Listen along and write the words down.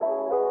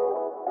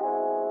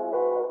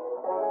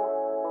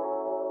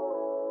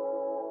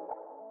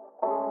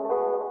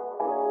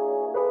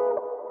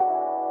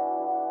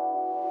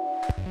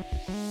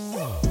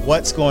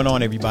What's going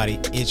on, everybody?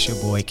 It's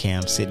your boy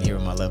Cam, sitting here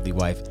with my lovely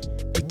wife,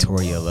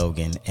 Victoria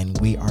Logan, and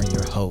we are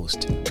your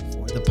host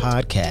for the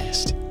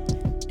podcast.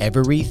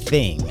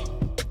 Everything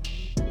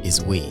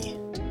is we.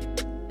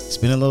 It's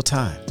been a little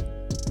time.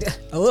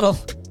 A little.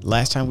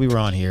 Last time we were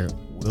on here,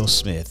 Will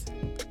Smith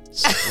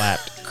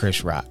slapped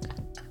Chris Rock.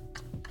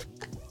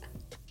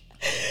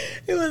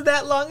 It was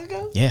that long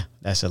ago? Yeah,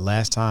 that's the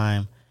last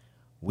time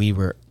we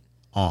were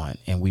on,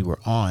 and we were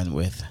on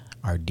with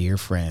our dear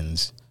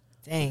friends.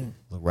 Dang.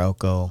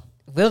 Larocco.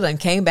 Will done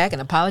came back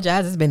and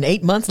apologized. It's been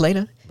 8 months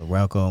later.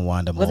 Larocco and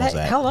Wanda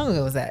Molzak. How long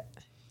ago was that?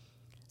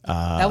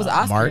 That was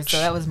Oscar, March. so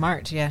that was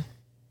March, yeah.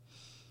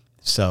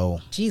 So.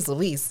 Jeez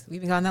Louise,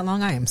 we've been gone that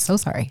long. I am so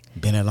sorry.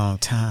 Been a long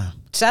time.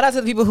 Shout out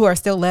to the people who are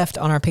still left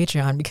on our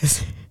Patreon,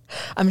 because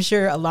I'm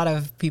sure a lot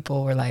of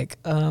people were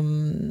like,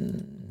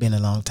 Been a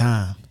long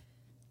time.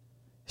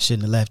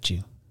 Shouldn't have left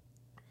you.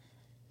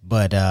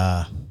 But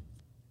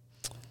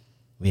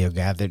we are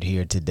gathered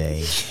here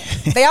today.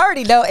 They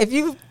already know. If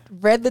you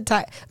read the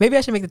title, maybe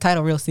I should make the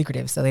title real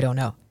secretive so they don't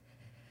know.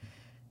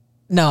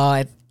 No,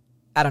 I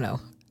don't know.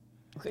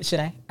 Should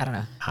I? I don't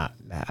know. I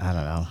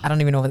don't know. I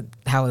don't even know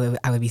how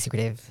I would be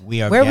secretive.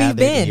 We are Where gathered we've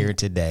been here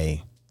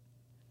today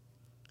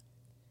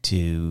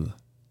to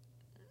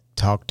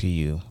talk to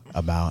you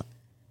about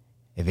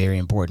a very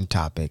important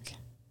topic.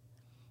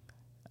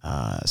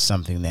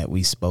 Something that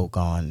we spoke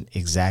on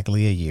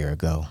exactly a year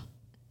ago.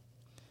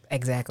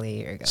 Exactly a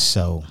year ago.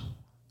 So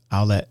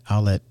I'll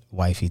let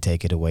wifey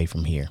take it away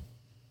from here.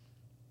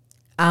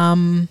 How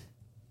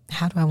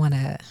do I want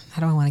to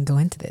go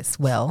into this?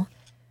 Well,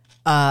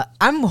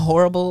 I'm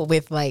horrible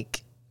with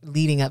like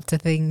leading up to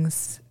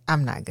things.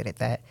 I'm not good at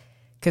that,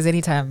 because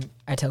anytime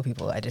I tell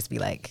people, I just be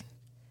like,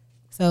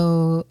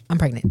 so I'm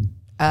pregnant.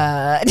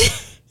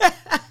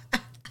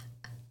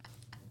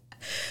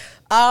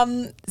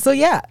 So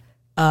yeah,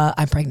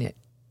 I'm pregnant.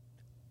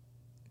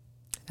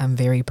 I'm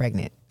very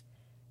pregnant.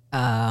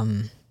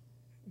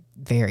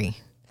 Very.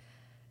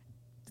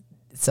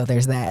 So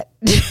there's that.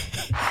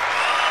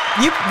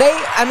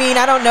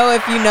 I don't know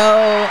if you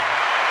know.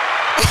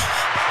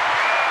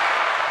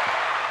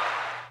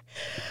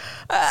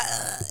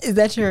 Is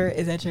that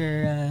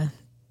your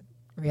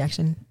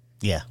reaction?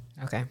 Yeah.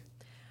 Okay.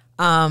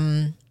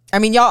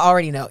 Y'all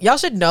already know. Y'all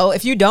should know.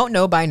 If you don't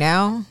know by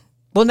now,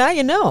 well, now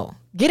you know.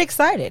 Get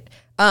excited.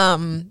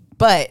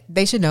 But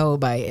they should know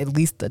by at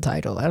least the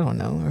title. I don't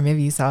know. Or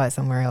maybe you saw it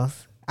somewhere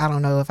else. I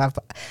don't know if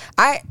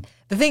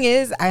the thing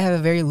is, I have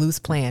a very loose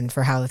plan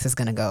for how this is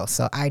going to go.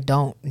 So I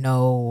don't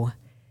know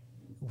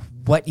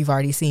what you've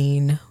already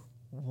seen,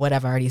 what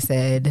I've already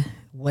said,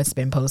 what's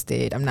been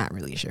posted. I'm not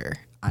really sure,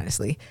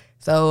 honestly.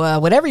 So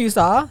whatever you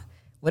saw,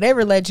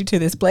 whatever led you to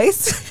this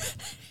place,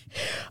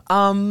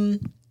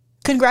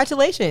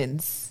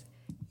 congratulations.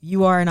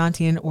 You are an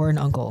auntie or an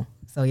uncle.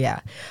 So yeah,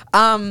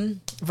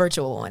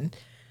 virtual one.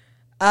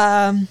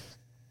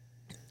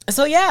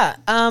 So yeah,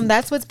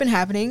 that's what's been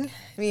happening.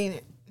 I mean,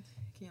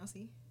 can y'all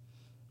see?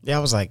 Yeah, I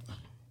was like,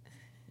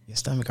 your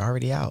stomach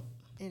already out.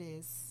 It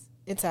is.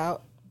 It's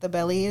out. The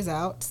belly is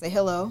out. Say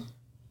hello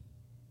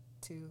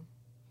to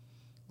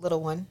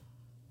little one,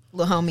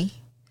 little homie,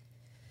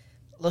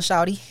 little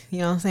shouty. You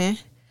know what I'm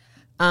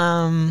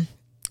saying?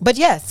 But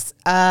yes,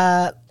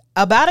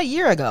 about a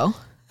year ago,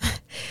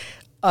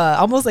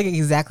 almost like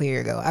exactly a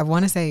year ago. I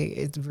want to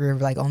say we're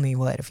like only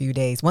a few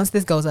days. Once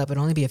this goes up,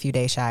 it'll only be a few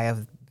days shy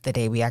of the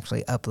day we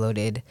actually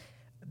uploaded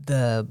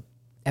the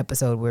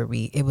episode where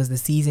it was the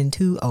season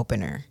 2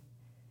 opener.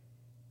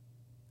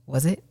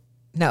 Was it?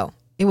 No,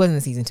 it wasn't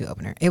the season 2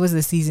 opener. It was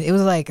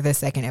like the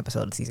second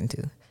episode of season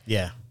 2.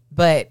 Yeah.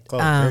 But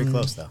very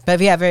close though. But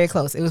yeah, very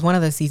close. It was one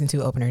of the season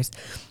 2 openers,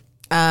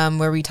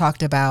 where we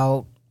talked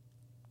about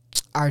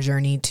our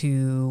journey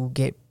to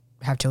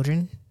have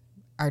children,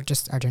 our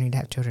journey to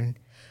have children.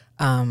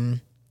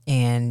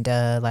 And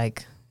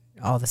like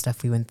all the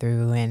stuff we went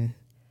through and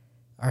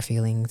our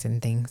feelings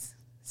and things.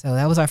 So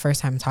that was our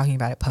first time talking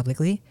about it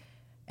publicly.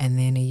 And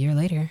then a year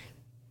later,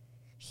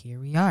 here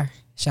we are.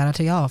 Shout out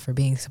to y'all for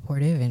being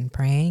supportive and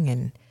praying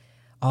and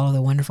all of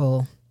the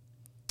wonderful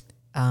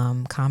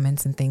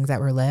comments and things that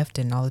were left,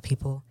 and all the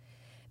people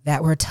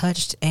that were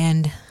touched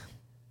and,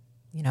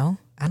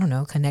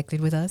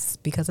 connected with us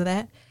because of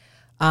that.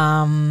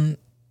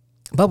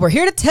 But we're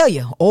here to tell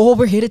you.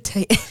 We're here to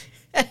tell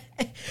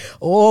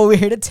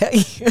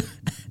you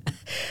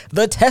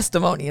the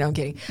testimony. No, I'm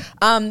kidding.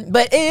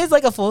 But it is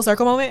like a full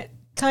circle moment,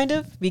 kind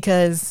of,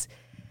 because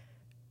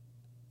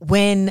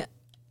when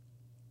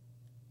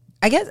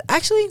I feel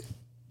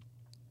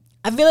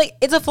like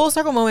it's a full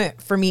circle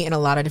moment for me in a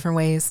lot of different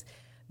ways.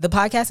 The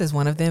podcast is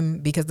one of them,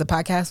 because the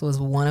podcast was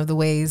one of the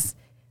ways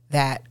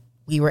that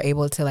we were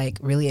able to like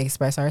really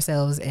express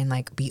ourselves and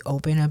like be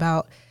open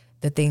about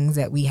the things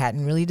that we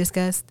hadn't really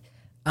discussed.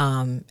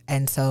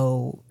 And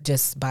so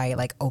just by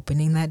like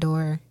opening that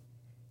door,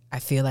 I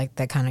feel like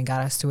that kind of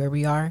got us to where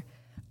we are.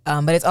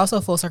 But it's also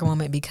a full circle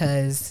moment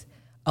because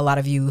a lot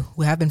of you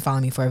who have been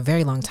following me for a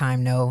very long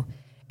time know,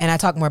 and I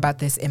talk more about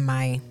this in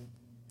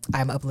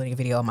I'm uploading a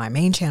video on my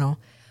main channel,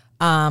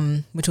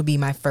 which will be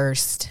my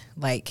first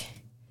like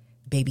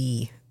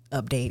baby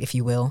update, if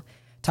you will,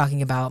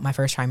 talking about my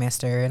first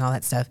trimester and all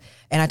that stuff.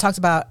 And I talked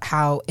about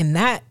how in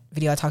that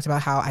video, I talked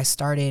about how I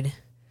started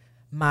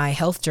my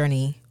health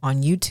journey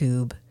on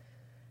YouTube,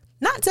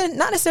 not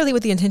necessarily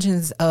with the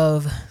intentions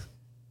of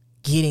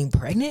getting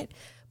pregnant,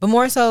 but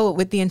more so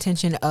with the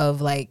intention of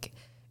like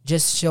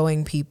just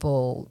showing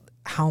people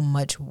how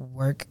much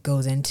work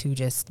goes into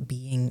just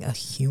being a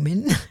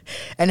human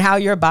and how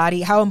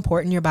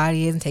important your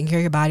body is and taking care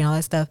of your body and all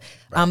that stuff.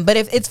 Right. But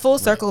if it's full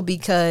circle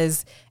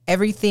because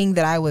everything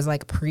that I was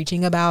like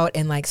preaching about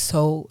and like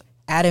so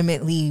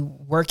adamantly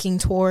working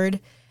toward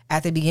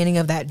at the beginning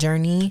of that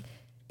journey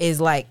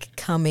is like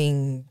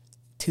coming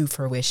to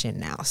fruition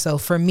now. So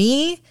for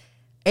me,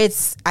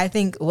 I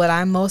think what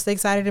I'm most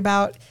excited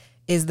about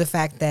is the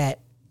fact that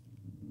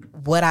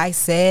what I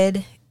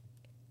said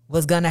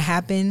was going to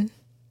happen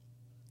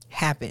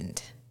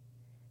happened.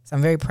 So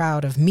I'm very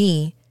proud of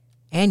me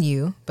and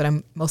you, but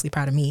I'm mostly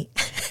proud of me.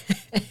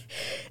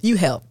 You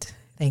helped.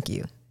 Thank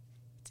you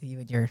to you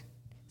and your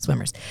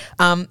swimmers.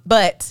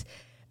 But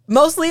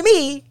mostly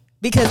me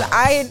because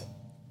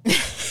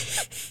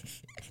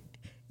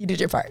you did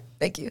your part.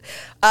 Thank you.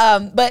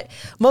 But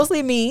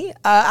mostly me.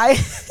 I'm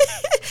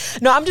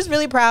just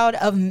really proud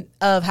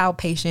of how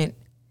patient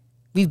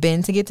we've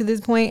been to get to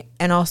this point,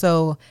 and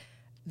also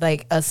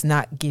like us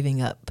not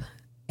giving up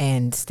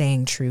and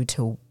staying true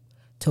to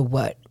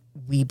what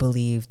we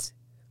believed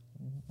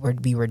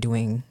we were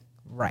doing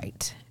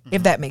right,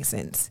 if that makes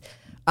sense.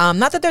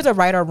 Not that there's a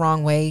right or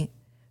wrong way,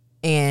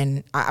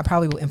 and I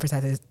probably will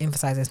emphasize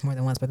this more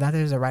than once, but not that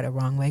there's a right or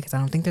wrong way, because I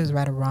don't think there's a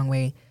right or wrong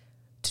way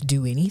to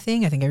do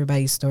anything. I think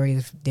everybody's story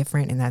is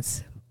different, and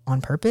that's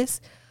on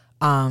purpose.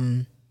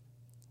 But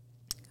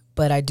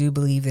I do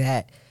believe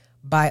that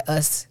by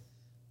us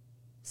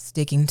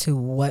sticking to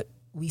what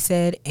we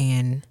said,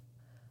 and,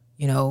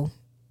 you know,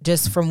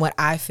 just from what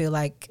I feel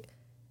like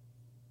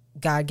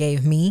God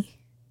gave me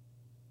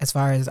as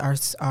far as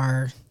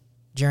our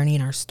journey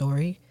and our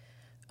story,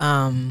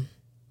 and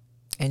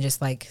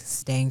just like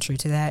staying true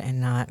to that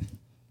and not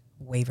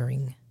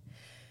wavering.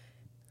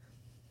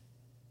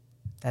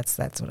 That's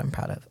what I'm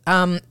proud of.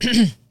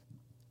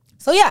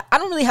 So yeah, I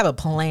don't really have a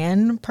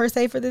plan per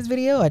se for this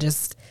video.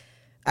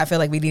 I feel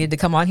like we needed to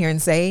come on here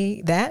and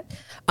say that.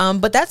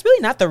 But that's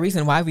really not the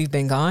reason why we've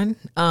been gone.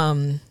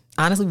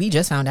 Honestly, we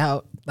just found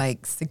out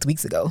like 6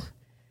 weeks ago.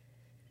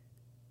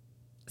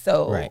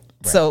 So, right.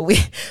 So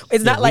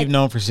it's not like we've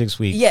known for 6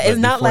 weeks. Yeah, it's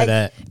not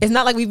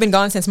like we've been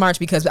gone since March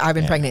because I've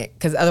been pregnant.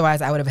 Because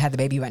otherwise, I would have had the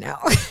baby right now.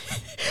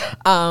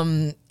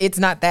 It's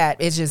not that.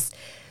 It's just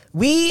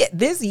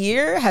this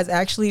year has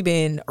actually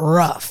been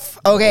rough.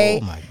 Okay.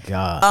 Oh my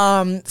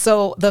God.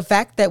 So the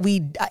fact that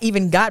we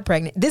even got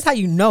pregnant, this is how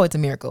you know it's a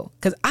miracle.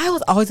 Because I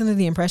was always under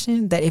the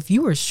impression that if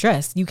you were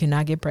stressed, you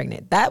cannot get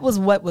pregnant. That was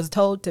what was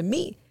told to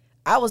me.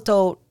 I was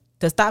told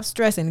to stop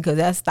stressing because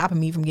that's stopping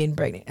me from getting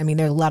pregnant. I mean,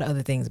 there's a lot of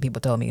other things that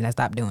people told me and I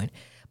stopped doing.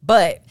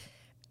 But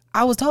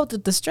I was told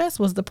that the stress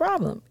was the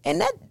problem.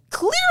 And that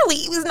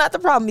clearly was not the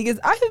problem, because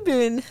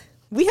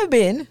we have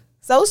been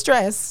so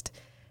stressed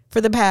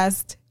for the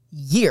past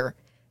year.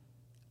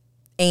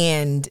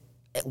 And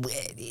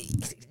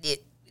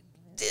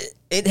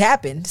it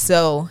happened.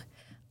 So,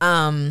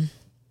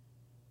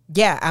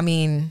 yeah, I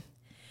mean,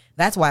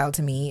 that's wild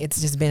to me.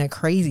 It's just been a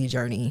crazy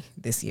journey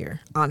this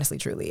year. Honestly,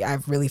 truly. I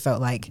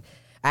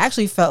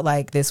actually felt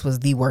like this was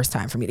the worst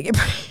time for me to get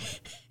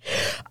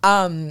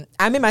pregnant.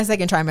 I'm in my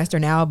second trimester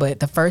now, but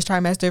the first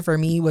trimester for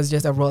me was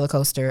just a roller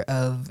coaster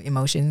of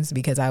emotions,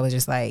 because I was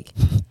just like,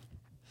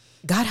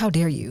 God, how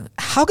dare you?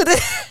 How could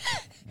this?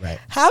 Right.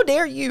 How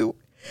dare you?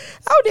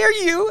 How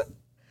dare you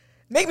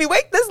make me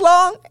wait this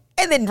long?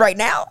 And then right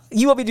now,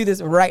 you want me to do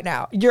this right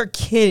now? You're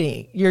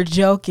kidding. You're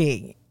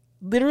joking.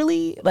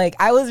 Literally, like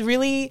I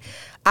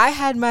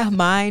had my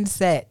mind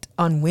set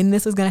on when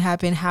this was going to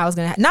happen, how it's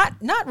going to happen.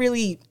 Not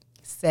really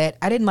set.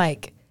 I didn't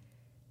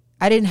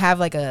have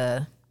like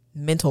a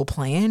mental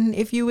plan,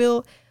 if you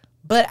will.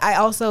 But I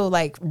also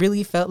like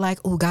really felt like,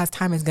 oh, God's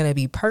time is going to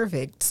be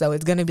perfect. So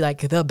it's going to be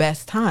like the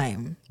best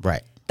time.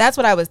 Right. That's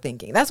what I was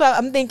thinking. That's why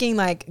I'm thinking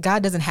like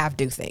God doesn't have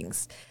to do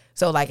things.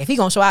 So like if he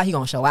gonna show out, he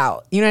gonna show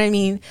out. You know what I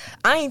mean?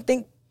 I didn't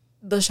think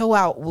the show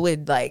out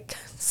would like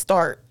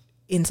start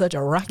in such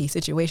a rocky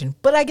situation.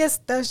 But I guess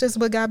that's just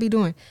what God be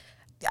doing.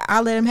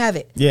 I'll let him have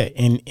it. Yeah,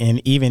 and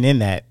even in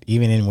that,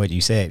 even in what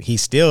you said, he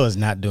still is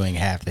not doing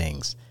half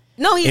things.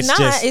 No, he's not.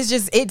 It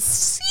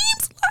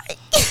seems like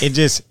it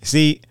just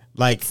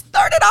it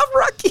started off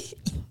rocky.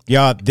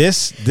 Y'all,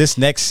 this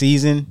next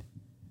season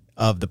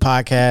of the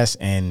podcast,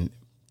 and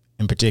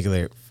in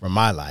particular for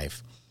my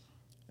life,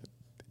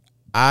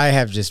 I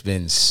have just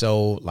been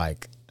so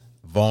like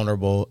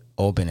vulnerable,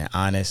 open, and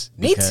honest.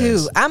 Me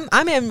too.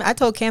 I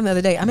told Cam the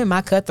other day, I'm in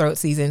my cutthroat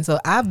season, so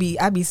I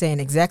be saying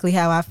exactly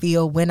how I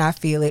feel, when I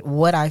feel it,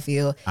 what I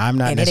feel. I'm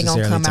not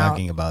necessarily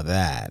talking about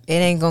that. It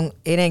ain't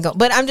gonna.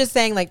 But I'm just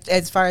saying, like,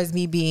 as far as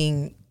me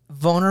being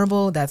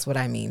vulnerable, that's what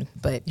I mean.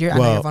 But I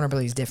know your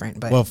vulnerability is different.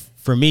 But well,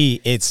 for me,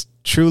 it's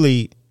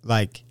truly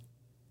like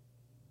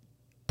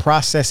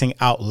processing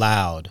out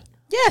loud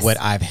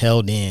what I've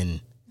held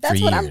in. That's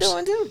for what years. I'm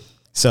doing too.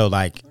 So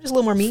like, Just a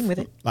little more mean with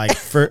it. like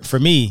for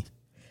me,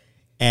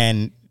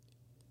 and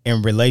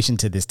in relation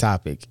to this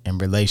topic, in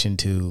relation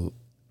to,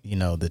 you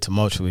know, the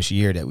tumultuous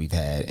year that we've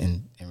had,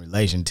 in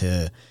relation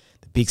to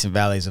the peaks and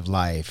valleys of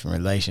life, in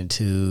relation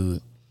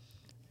to,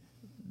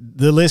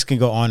 the list can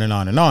go on and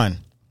on and on.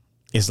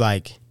 It's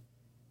like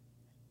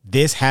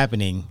this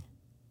happening.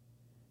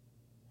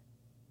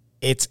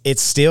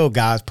 It's still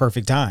God's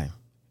perfect time.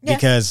 Yeah.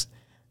 Because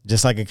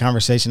just like a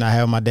conversation I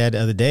had with my dad the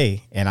other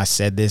day, and I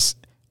said this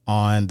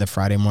on the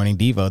Friday morning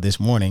Devo this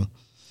morning.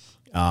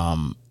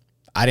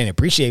 I didn't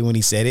appreciate when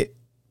he said it,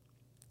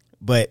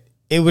 but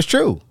it was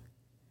true.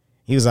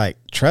 He was like,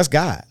 trust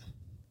God.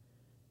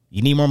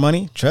 You need more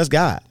money? Trust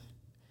God.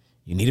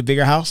 You need a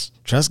bigger house?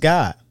 Trust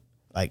God.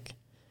 Like,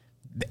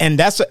 and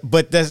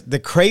but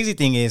the crazy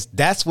thing is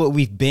that's what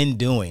we've been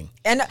doing.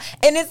 And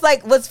it's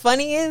like, what's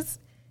funny is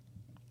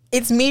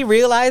it's me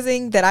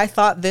realizing that I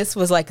thought this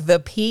was like the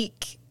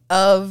peak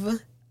of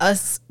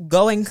us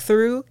going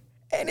through,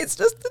 and it's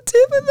just the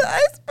tip of the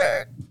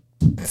iceberg.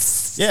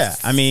 Yeah.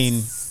 I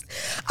mean,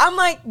 I'm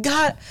like,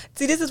 God,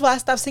 see, this is why I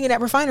stopped singing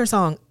that refiner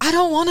song. I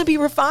don't want to be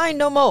refined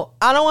no more.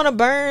 I don't want to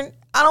burn.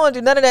 I don't want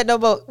to do none of that no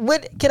more.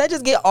 Can I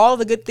just get all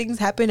the good things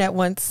happen at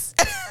once?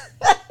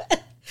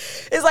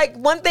 It's like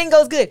one thing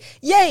goes good.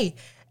 Yay.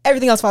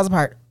 Everything else falls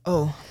apart.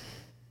 Oh,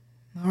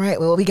 all right.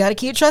 Well, we got to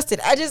keep trusting.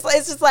 It's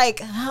just like,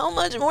 how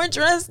much more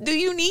trust do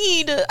you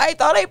need? I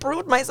thought I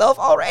proved myself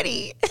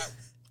already.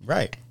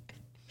 right.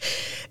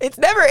 It's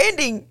never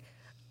ending.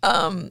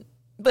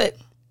 But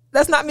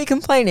that's not me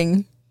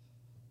complaining.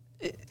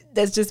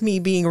 That's just me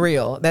being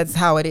real. That's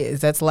how it is.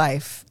 That's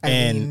life. I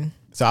mean,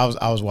 so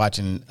I was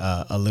watching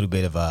a little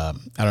bit of I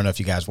don't know if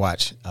you guys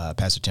watch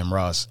Pastor Tim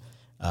Ross,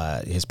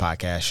 his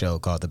podcast show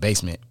called The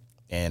Basement,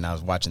 and I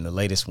was watching the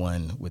latest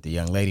one with the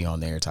young lady on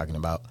there talking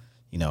about,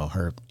 you know,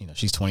 her, you know,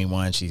 she's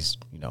 21, she's,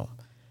 you know,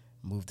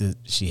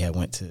 she had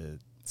went to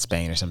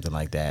Spain or something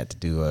like that to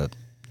do a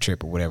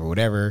trip or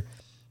whatever.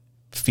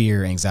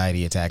 Fear,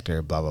 anxiety attacked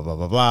her, blah blah blah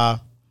blah blah.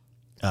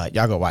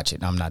 Y'all go watch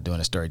it. I'm not doing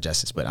a story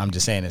justice, but I'm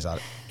just saying this.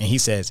 And he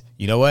says,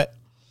 you know what?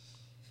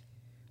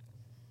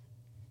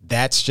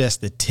 That's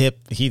just the tip.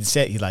 He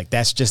said, he's like,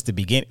 that's just the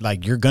beginning.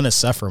 Like, you're going to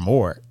suffer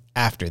more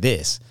after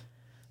this.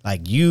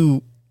 Like,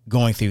 you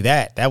going through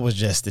that was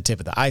just the tip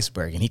of the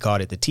iceberg. And he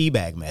called it the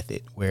teabag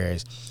method.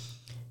 Whereas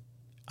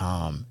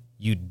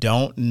you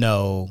don't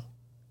know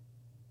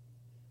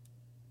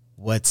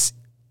what's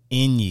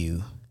in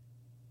you.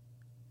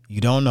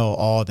 You don't know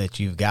all that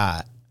you've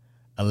got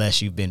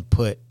unless you've been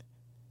put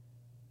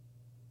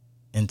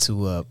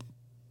into a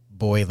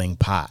boiling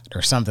pot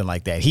or something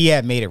like that. He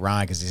had made it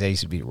rhyme because he said he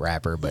used to be a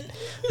rapper, but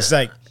it's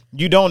like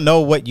you don't know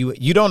what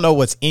you don't know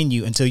what's in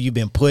you until you've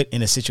been put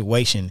in a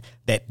situation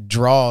that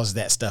draws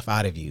that stuff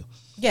out of you.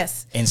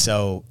 Yes. And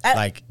so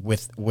like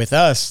with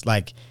us,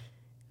 like,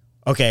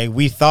 okay,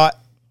 we thought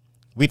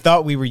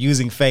we were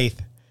using faith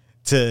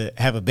to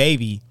have a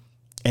baby,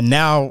 and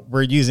now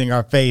we're using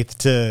our faith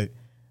to,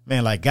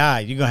 man, like,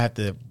 God, you're gonna have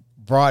to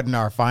broaden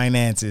our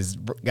finances.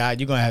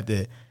 God, you're gonna have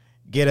to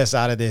get us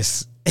out of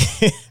this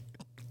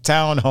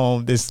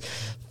townhome, this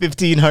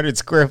 1,500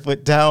 square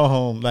foot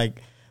townhome.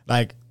 Like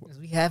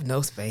we have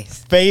no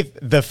space. Faith,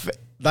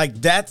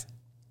 that's,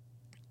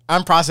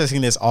 I'm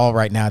processing this all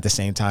right now at the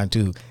same time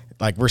too.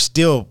 Like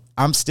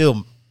I'm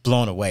still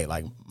blown away.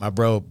 Like my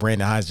bro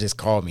Brandon Hines just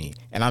called me,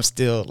 and I'm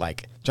still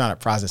like trying to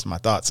process my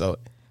thoughts. So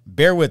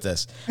bear with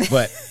us.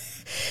 But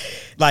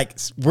like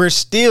we're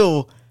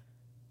still.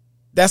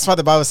 That's why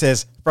the Bible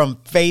says from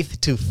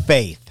faith to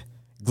faith,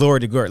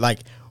 glory to glory.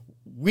 Like,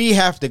 we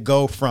have to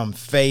go from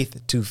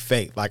faith to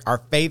faith. Like, our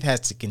faith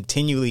has to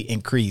continually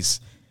increase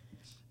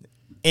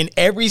in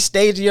every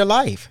stage of your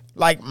life.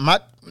 Like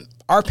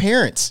our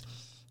parents,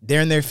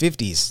 they're in their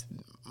 50s.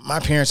 My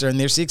parents are in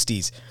their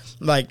 60s.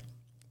 Like,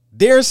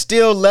 there's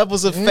still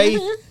levels of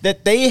faith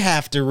that they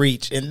have to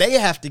reach and they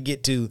have to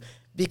get to,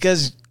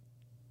 because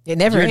it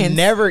never ends.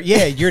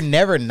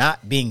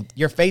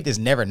 Your faith is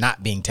never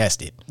not being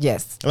tested.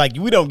 Yes. Like,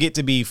 we don't get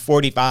to be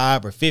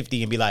 45 or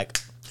 50 and be like,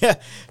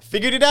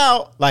 figured it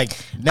out. Like,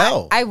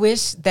 no. I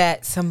wish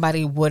that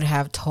somebody would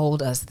have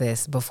told us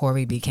this before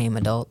we became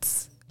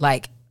adults.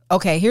 Like,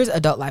 okay, here's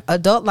adult life.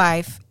 Adult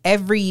life,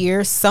 every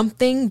year,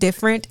 something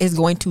different is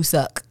going to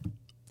suck.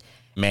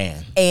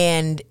 Man.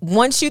 And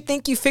once you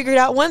think you figured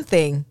out one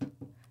thing,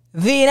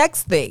 the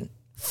next thing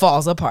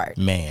falls apart.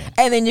 Man.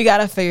 And then you got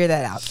to figure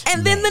that out.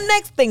 And then the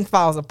next thing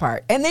falls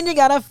apart. And then you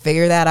got to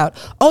figure that out.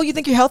 Oh, you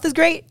think your health is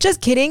great? Just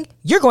kidding.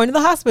 You're going to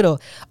the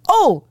hospital.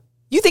 Oh,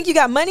 you think you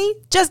got money?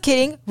 Just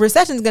kidding.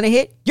 Recession's going to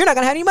hit. You're not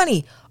going to have any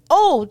money.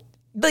 Oh,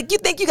 like, you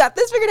think you got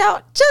this figured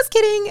out? Just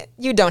kidding.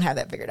 You don't have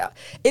that figured out.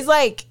 It's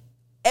like,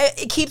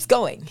 it keeps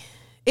going.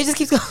 It just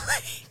keeps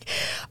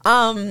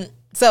going.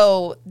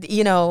 So,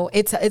 you know,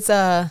 it's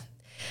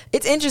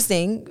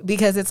interesting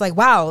because it's like,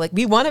 wow, like,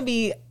 we want to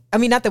be, I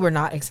mean, not that we're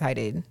not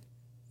excited,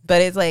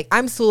 but it's like,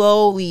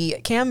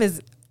 Cam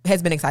has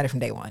been excited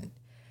from day one.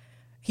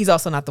 He's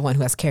also not the one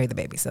who has to carry the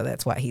baby. So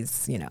that's why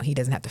he's, you know, he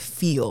doesn't have to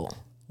feel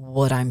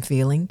what I'm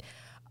feeling.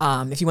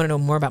 If you want to know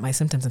more about my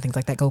symptoms and things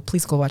like that,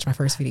 please go watch my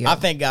first video. I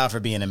thank God for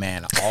being a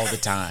man all the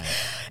time.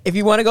 If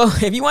you want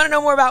to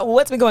know more about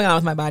what's been going on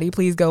with my body,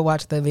 please go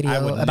watch the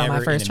video about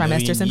my first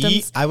trimester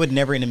symptoms. I would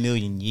never in a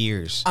million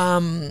years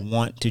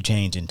want to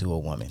change into a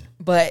woman.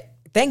 But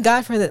thank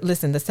God for that.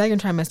 Listen, the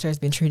second trimester has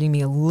been treating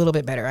me a little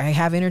bit better. I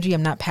have energy.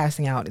 I'm not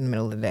passing out in the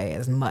middle of the day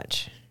as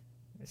much.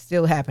 It's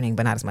still happening,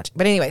 but not as much.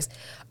 But anyways,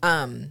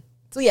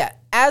 so yeah,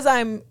 as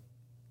I'm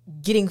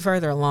getting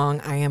further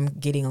along, I am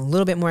getting a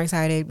little bit more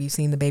excited. We've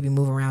seen the baby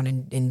move around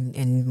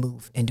and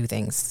move and do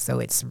things. So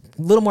it's a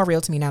little more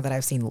real to me now that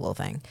I've seen the little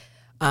thing.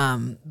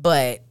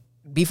 But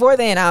before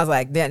then, I was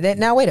like,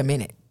 now wait a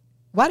minute.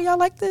 Why do y'all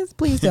like this?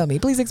 Please tell me.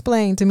 Please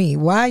explain to me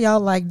why y'all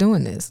like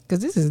doing this.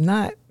 Because this is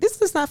not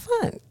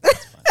fun.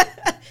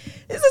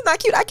 This is not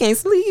cute. I can't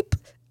sleep.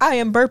 I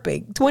am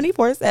burping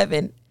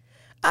 24/7.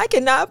 I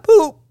cannot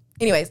poop.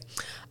 Anyways,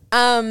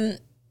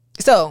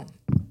 so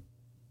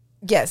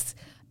yes.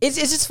 It's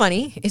just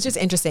funny. It's just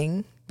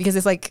interesting because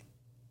it's like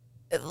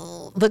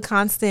the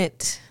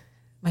constant,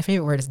 my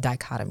favorite word is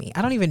dichotomy.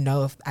 I don't even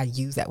know if I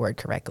use that word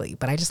correctly,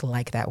 but I just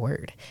like that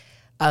word.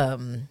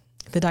 The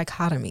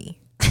dichotomy,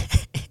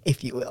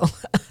 if you will,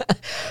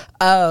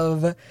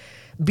 of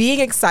being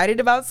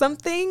excited about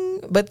something,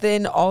 but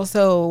then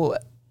also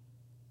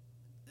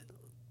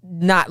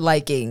not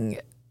liking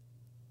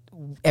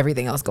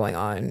everything else going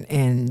on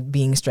and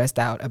being stressed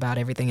out about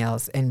everything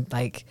else and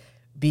like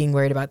being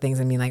worried about things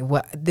and being like,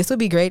 what, this would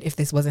be great if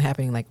this wasn't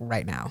happening like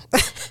right now.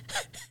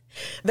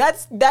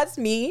 That's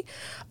me.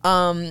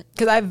 Cause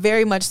I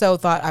very much so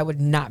thought I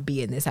would not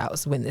be in this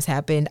house when this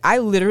happened. I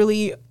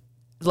literally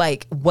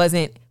like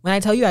wasn't, when I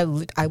tell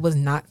you I was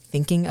not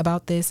thinking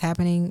about this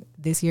happening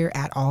this year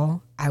at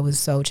all. I was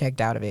so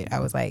checked out of it. I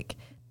was like,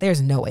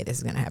 there's no way this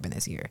is going to happen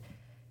this year.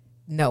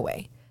 No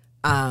way.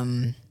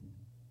 And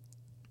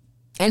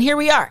here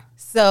we are.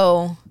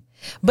 So,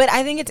 but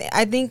I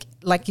think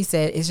like you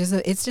said,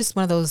 it's just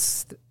one of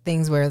those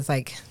things where it's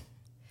like,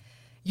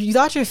 you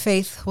thought your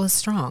faith was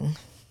strong.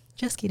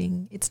 Just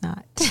kidding. It's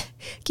not.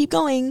 Keep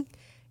going.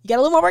 You got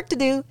a little more work to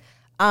do.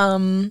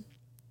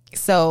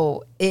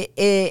 So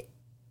it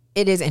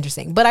is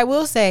interesting, but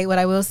what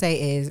I will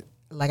say is,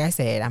 like I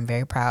said, I'm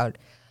very proud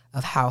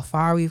of how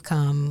far we've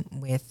come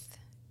with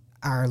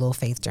our little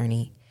faith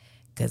journey.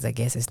 Cause I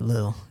guess it's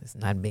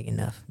not big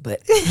enough,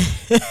 but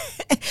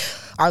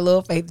our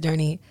little faith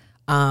journey.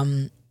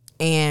 And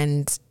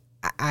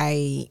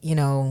I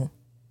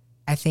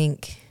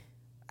think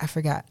I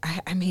forgot.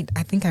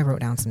 I think I wrote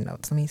down some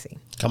notes. Let me see.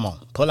 Come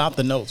on, pull out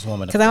the notes,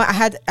 woman. Because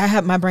I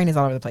had my brain is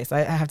all over the place.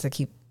 I have to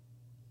keep.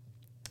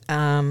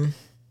 Oh,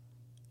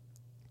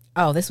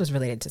 this was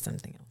related to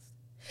something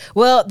else.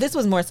 Well, this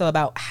was more so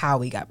about how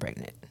we got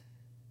pregnant.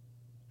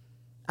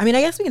 I mean,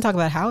 I guess we can talk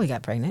about how we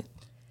got pregnant.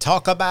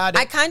 Talk about it.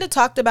 I kind of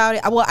talked about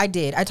it. Well, I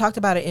did. I talked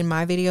about it in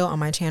my video on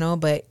my channel,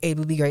 but it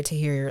would be great to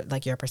hear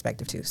like your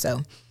perspective too.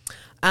 So,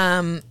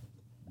 I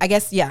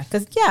guess, yeah,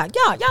 because y'all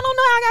don't know how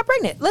I got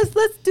pregnant.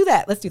 Let's do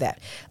that. Let's do that.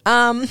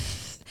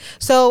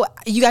 So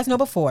you guys know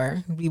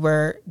before we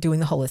were doing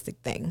the holistic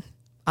thing.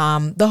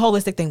 The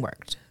holistic thing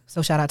worked.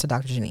 So shout out to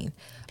Dr. Janine.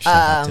 Shout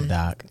out to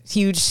Doc.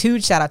 Huge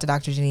shout out to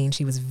Dr. Janine.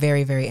 She was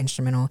very, very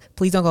instrumental.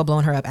 Please don't go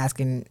blowing her up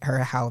asking her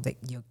how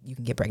you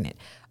can get pregnant.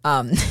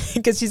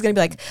 Because she's going to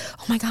be like,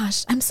 oh my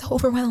gosh, I'm so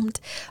overwhelmed.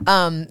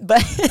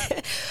 But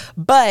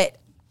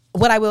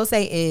what I will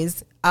say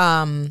is,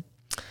 the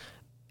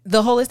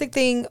holistic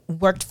thing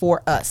worked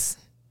for us.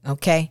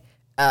 Okay.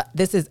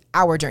 This is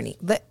our journey.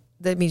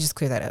 Let me just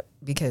clear that up,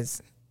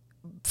 because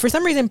for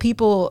some reason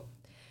people,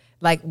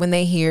 like when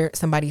they hear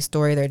somebody's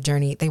story, their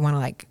journey, they want to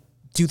like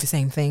do the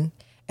same thing.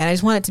 And I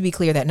just want it to be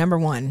clear that, number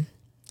one,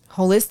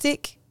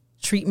 holistic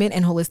treatment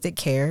and holistic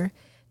care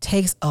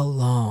takes a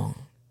long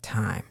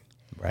time.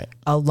 Right.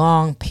 A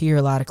long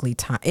periodically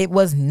time. It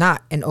was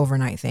not an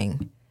overnight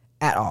thing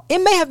at all.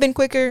 It may have been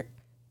quicker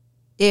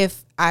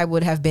if I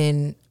would have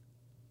been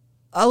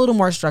a little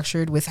more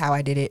structured with how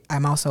I did it.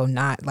 I'm also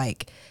not the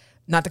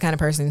kind of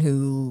person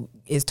who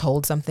is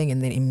told something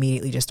and then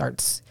immediately just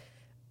starts.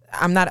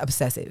 I'm not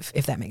obsessive,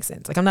 if that makes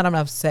sense. Like, I'm not an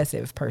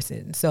obsessive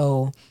person.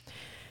 So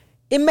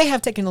it may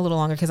have taken a little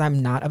longer because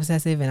I'm not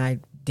obsessive, and I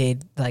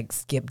did like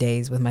skip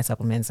days with my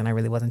supplements and I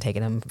really wasn't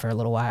taking them for a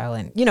little while.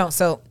 And,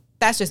 so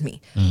that's just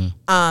me.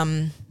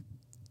 Mm-hmm.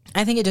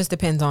 I think it just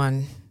depends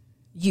on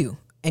you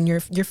and your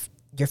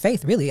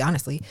faith, really,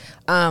 honestly.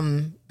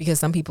 Because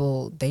some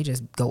people, they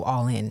just go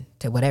all in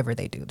to whatever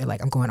they do. They're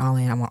like, I'm going all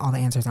in. I want all the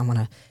answers. I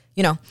want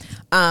to,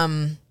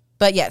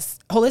 but yes,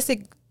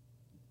 holistic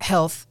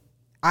health,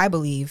 I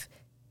believe,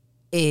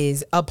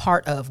 is a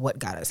part of what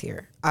got us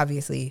here.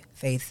 Obviously,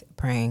 faith,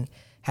 praying,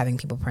 having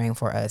people praying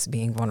for us,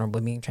 being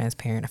vulnerable, being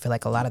transparent. I feel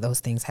like a lot of those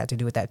things had to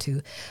do with that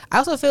too. I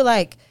also feel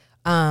like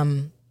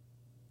a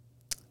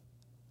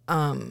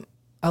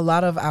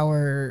lot of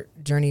our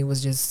journey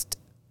was just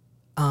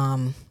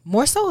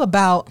more so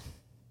about,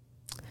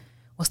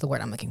 what's the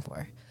word I'm looking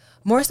for?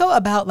 More so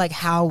about like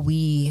how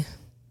we,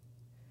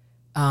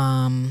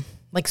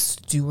 like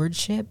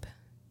stewardship,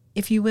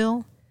 if you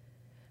will.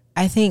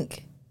 I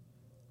think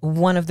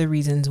one of the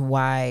reasons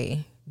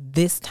why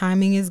this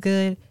timing is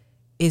good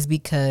is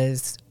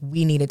because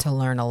we needed to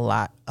learn a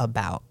lot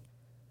about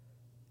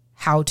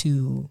how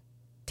to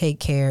take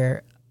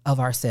care of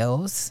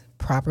ourselves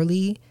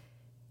properly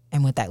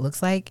and what that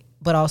looks like,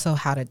 but also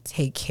how to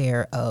take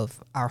care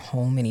of our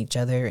home and each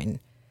other, and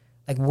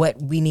like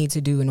what we need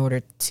to do in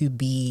order to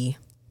be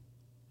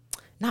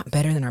not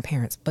better than our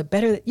parents, but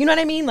better, you know what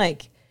I mean?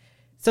 Like,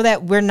 so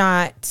that we're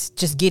not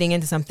just getting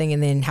into something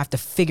and then have to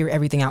figure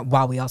everything out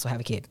while we also have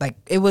a kid. Like,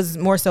 it was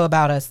more so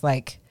about us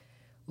like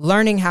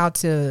learning how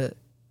to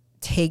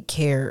take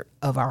care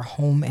of our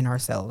home and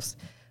ourselves.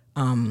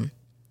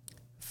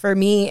 For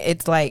me,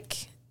 it's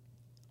like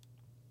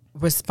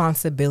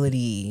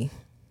responsibility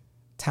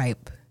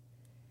type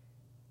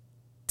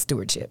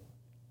stewardship.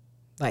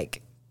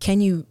 Like,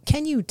 can you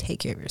take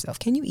care of yourself?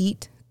 Can you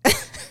eat?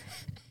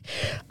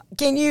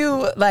 Can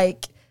you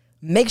like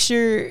make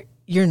sure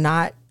you're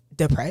not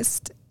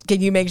depressed? Can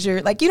you make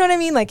sure, like, you know what I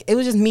mean? Like, it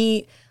was just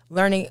me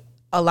learning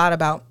a lot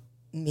about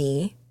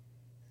me.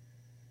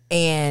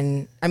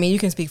 And I mean, you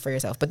can speak for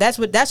yourself, but that's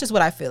just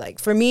what I feel like.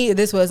 For me,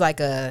 this was like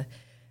a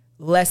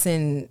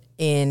lesson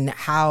in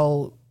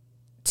how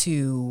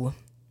to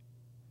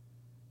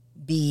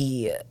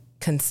be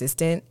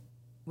consistent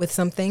with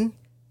something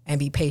and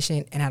be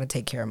patient and how to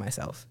take care of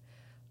myself.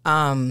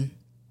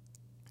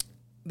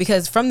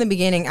 Because from the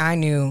beginning, I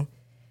knew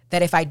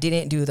that if I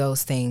didn't do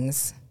those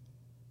things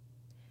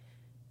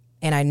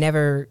and I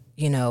never,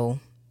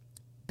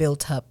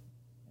 built up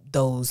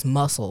those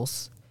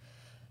muscles,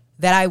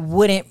 that I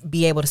wouldn't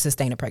be able to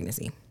sustain a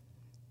pregnancy.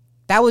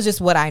 That was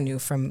just what I knew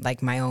from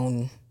like my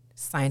own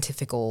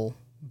scientifical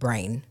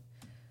brain.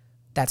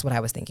 That's what I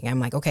was thinking. I'm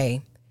like,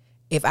 okay,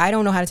 if I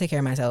don't know how to take care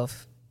of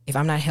myself, if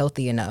I'm not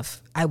healthy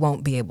enough, I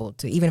won't be able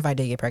to, even if I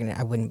did get pregnant,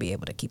 I wouldn't be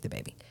able to keep the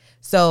baby.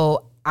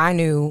 So I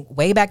knew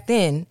way back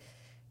then,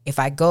 if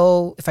I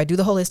do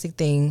the holistic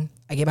thing,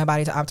 I get my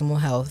body to optimal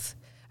health,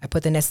 I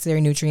put the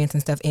necessary nutrients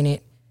and stuff in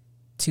it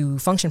to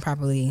function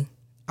properly,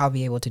 I'll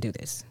be able to do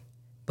this.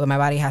 But my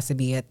body has to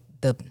be at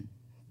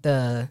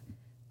the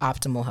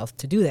optimal health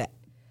to do that.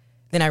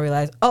 Then I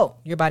realized, oh,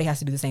 your body has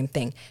to do the same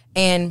thing.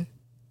 And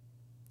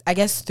I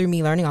guess through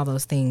me learning all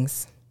those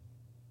things,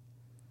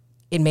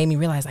 it made me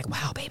realize, like,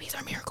 wow, babies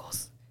are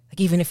miracles. Like,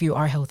 even if you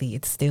are healthy,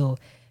 it still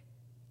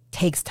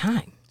takes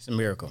time. It's a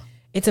miracle.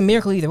 It's a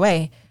miracle either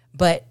way.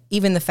 But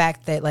even the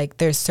fact that, like,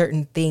 there's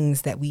certain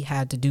things that we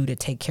had to do to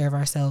take care of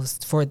ourselves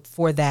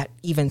for that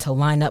even to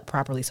line up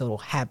properly so it'll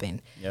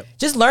happen. Yep.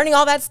 Just learning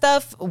all that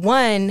stuff,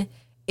 one,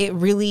 it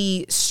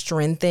really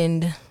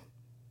strengthened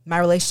my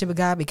relationship with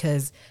God,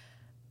 because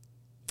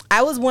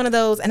I was one of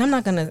those, and I'm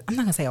not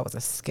gonna say I was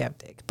a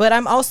skeptic, but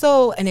I'm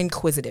also an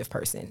inquisitive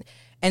person.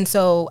 And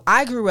so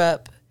I grew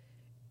up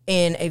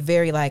in a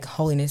very like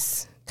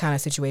holiness kind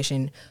of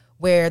situation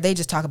where they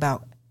just talk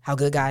about how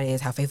good God is,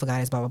 how faithful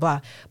God is, blah, blah,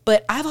 blah.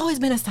 But I've always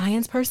been a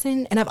science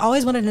person, and I've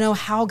always wanted to know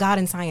how God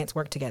and science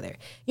work together.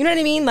 You know what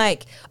I mean?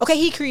 Like, okay,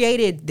 he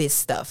created this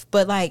stuff,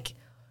 but like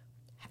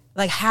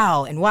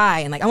how and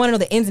why? And like, I want to know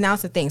the ins and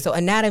outs of things. So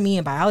anatomy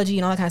and biology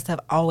and all that kind of stuff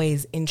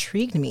always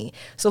intrigued me.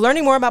 So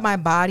learning more about my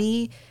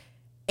body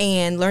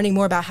and learning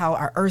more about how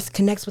our earth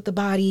connects with the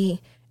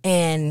body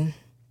and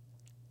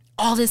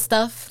all this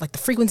stuff, like the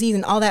frequencies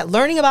and all that,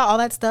 learning about all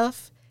that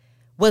stuff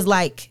was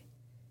like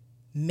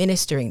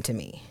ministering to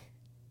me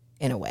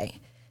in a way.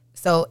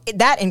 So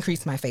that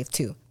increased my faith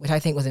too, which I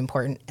think was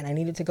important. And I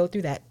needed to go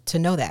through that to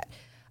know that.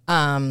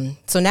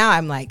 So now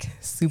I'm like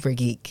super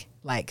geek.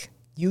 Like,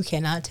 you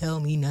cannot tell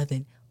me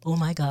nothing. Oh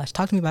my gosh.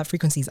 Talk to me about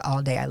frequencies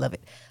all day. I love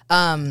it.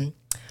 My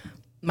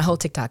whole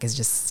TikTok is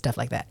just stuff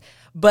like that.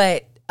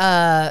 But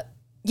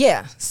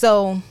yeah.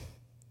 So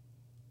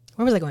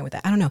where was I going with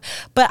that? I don't know.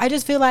 But I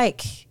just feel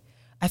like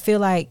I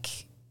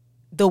think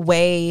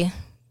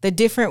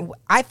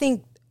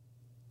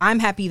I'm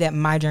happy that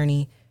my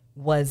journey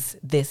was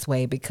this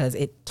way because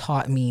it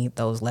taught me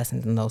those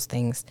lessons and those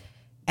things.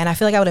 And I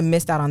feel like I would have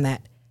missed out on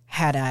that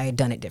had I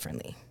done it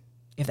differently,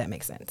 if that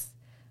makes sense.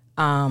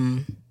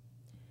 And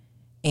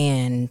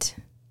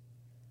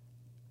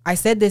I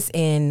said this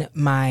in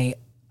my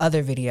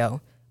other video,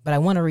 but I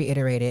want to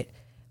reiterate it,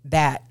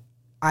 that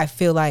I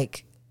feel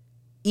like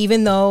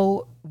even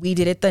though we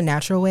did it the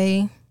natural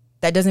way,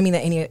 that doesn't mean that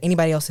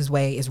anybody else's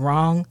way is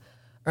wrong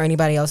or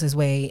anybody else's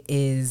way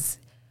is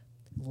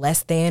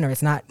less than, or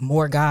it's not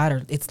more God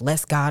or it's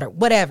less God or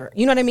whatever.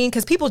 You know what I mean?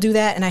 Because people do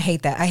that, and I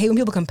hate that. I hate when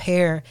people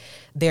compare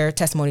their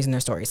testimonies and their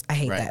stories. I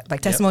hate that.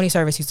 Like, testimony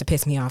service used to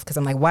piss me off because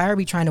I'm like, why are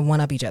we trying to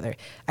one-up each other?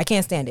 I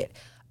can't stand it.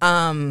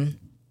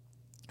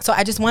 So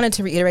I just wanted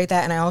to reiterate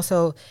that. And I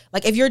also,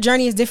 like, if your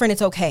journey is different,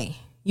 it's okay.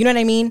 You know what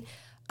I mean?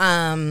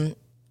 And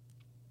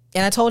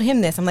I told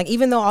him this. I'm like,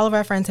 even though all of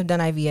our friends have done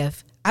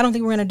IVF, I don't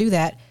think we're going to do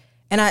that.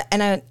 And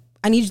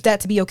I need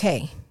that to be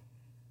okay.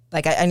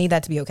 Like, I need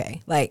that to be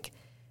okay. Like,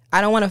 I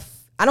don't want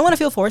to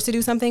feel forced to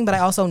do something, but I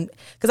also,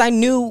 because I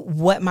knew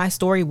what my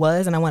story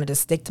was and I wanted to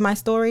stick to my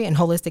story, and the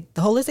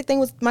holistic thing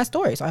was my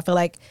story. So I feel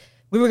like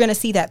we were going to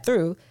see that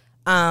through.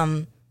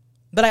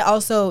 But I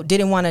also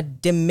didn't want to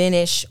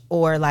diminish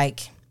or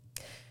like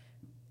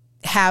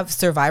have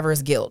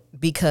survivor's guilt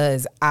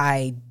because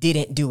I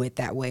didn't do it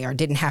that way or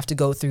didn't have to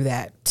go through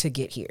that to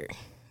get here.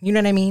 You know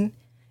what I mean?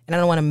 And I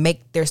don't want to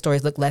make their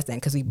stories look less than,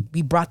 because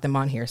we brought them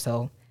on here.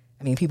 So,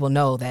 I mean, people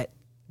know that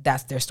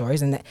that's their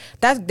stories, and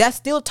that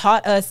still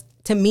taught us.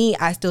 To me,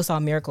 I still saw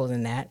miracles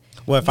in that.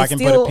 Well, if I can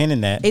put a pin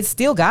in that, it's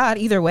still God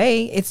either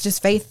way. It's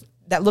just faith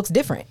that looks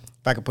different.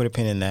 If I could put a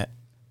pin in that,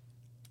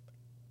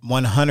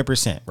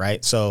 100%,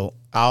 right? So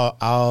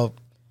I'll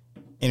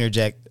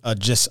interject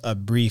just a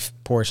brief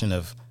portion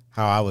of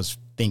how I was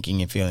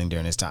thinking and feeling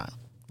during this time,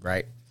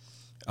 right?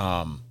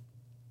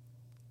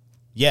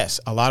 Yes,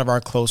 a lot of our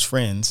close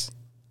friends,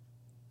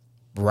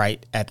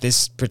 right at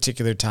this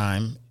particular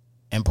time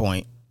and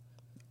point,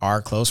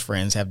 our close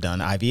friends have done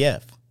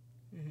IVF.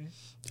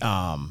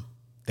 Mm-hmm.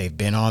 They've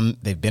been on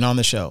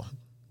the show.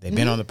 They've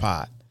been on the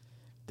pod.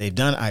 They've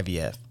done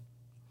IVF.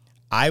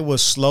 I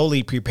was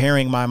slowly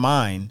preparing my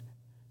mind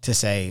to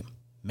say,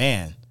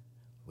 man,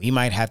 we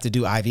might have to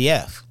do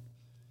IVF.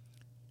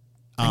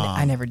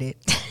 I never did.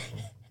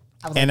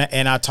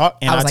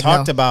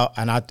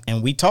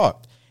 We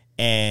talked,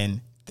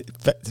 and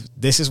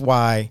this is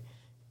why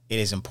it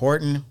is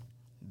important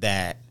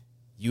that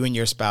you and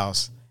your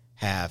spouse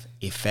have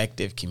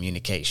effective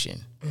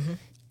communication,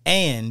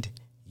 and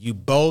you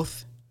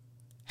both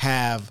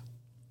have.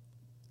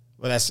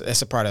 Well,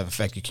 that's a part of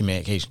effective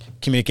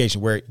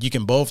communication where you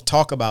can both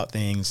talk about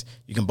things.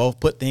 You can both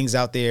put things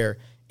out there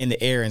in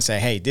the air and say,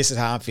 hey, this is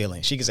how I'm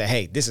feeling. She can say,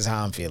 hey, this is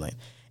how I'm feeling.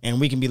 And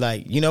we can be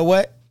like, you know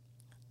what?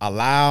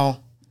 Allow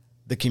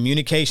the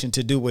communication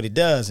to do what it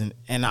does.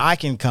 And I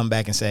can come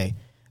back and say,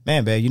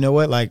 man, babe, you know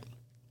what? Like,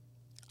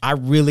 I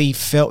really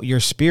felt your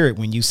spirit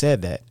when you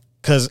said that.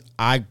 Because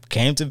I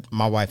came to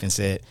my wife and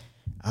said,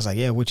 I was like,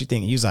 yeah, what you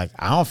think? He was like,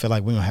 I don't feel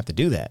like we're going to have to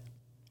do that.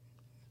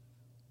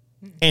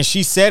 And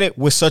she said it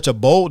with such a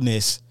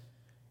boldness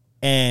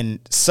and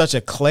such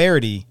a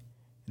clarity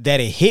that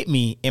it hit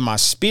me in my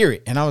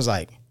spirit. And I was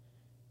like,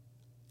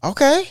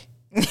 okay.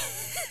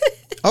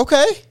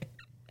 Okay.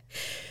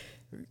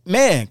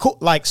 Man, cool.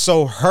 Like,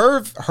 so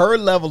her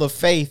level of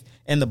faith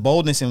and the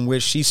boldness in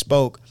which she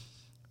spoke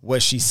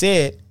what she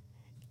said,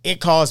 it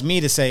caused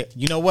me to say,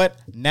 you know what?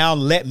 Now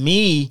let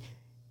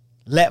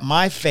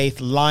my faith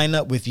line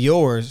up with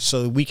yours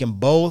so that we can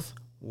both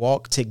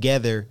walk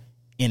together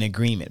in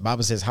agreement. The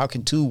Bible says, how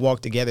can two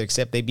walk together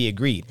except they be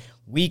agreed?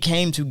 We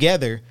came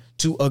together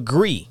to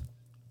agree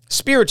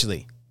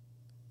spiritually.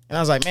 And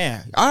I was like,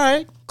 man, all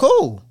right,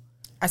 cool.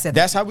 I said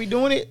that's how we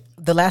doing it.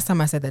 The last time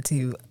I said that to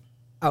you,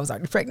 I was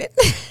already pregnant.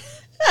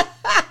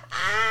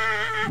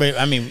 But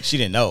I mean, she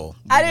didn't know.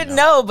 I didn't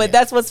know, but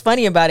that's what's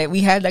funny about it. We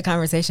had that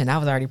conversation. I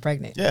was already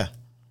pregnant. Yeah.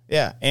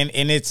 Yeah.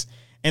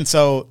 And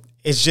so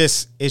it's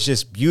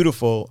just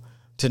beautiful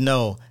to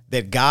know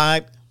that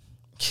God,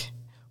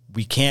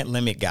 we can't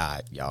limit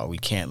God, y'all. We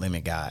can't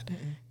limit God.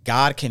 Mm-mm.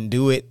 God can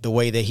do it the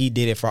way that he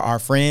did it for our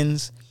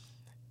friends.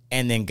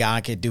 And then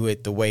God can do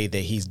it the way that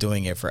he's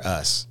doing it for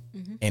us.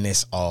 Mm-hmm. And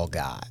it's all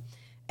God.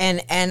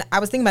 And I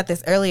was thinking about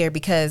this earlier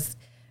because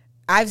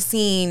I've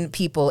seen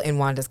people in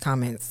Wanda's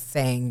comments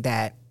saying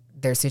that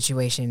their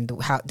situation,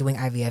 how doing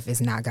IVF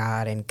is not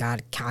God, and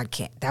God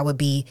can't. That would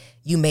be,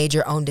 you made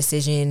your own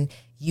decision.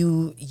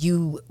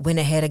 You went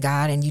ahead of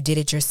God and you did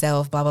it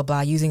yourself, blah, blah,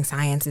 blah, using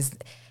science is.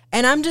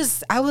 And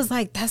I was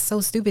like, that's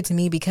so stupid to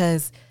me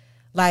because,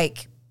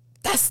 like,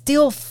 that's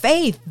still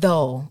faith,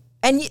 though.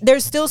 And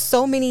there's still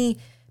so many,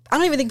 I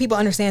don't even think people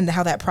understand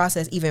how that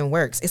process even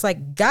works. It's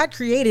like God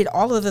created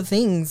all of the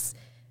things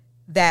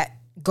that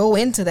go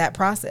into that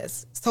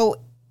process. So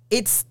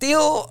it's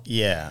still,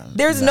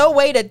 there's no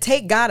way to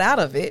take God out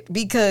of it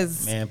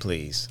because, man,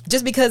 please.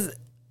 Just because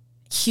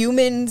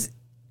humans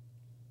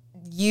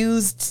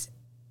used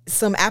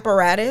some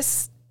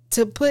apparatus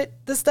to put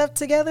the stuff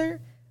together,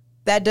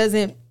 that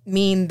doesn't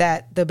mean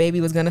that the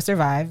baby was going to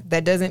survive.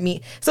 That doesn't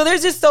mean, so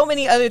there's just so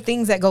many other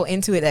things that go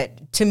into it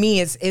that to me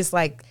is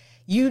like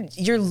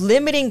you're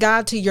limiting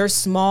God to your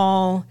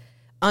small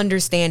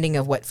understanding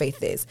of what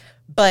faith is.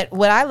 But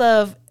what I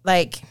love,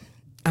 like,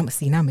 now I'm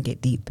gonna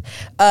get deep.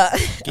 I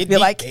feel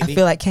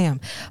like Cam.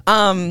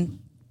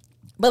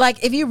 But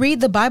like if you read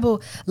the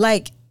Bible,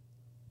 like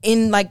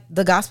in like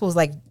the Gospels,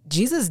 like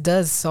Jesus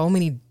does so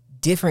many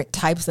different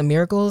types of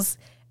miracles,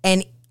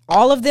 and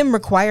all of them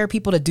require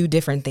people to do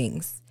different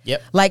things.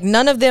 Yep. Like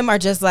none of them are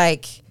just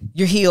like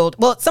you're healed.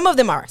 Well, some of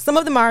them are. Some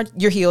of them are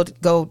you're healed.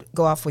 Go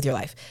off with your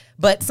life.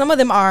 But some of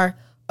them are,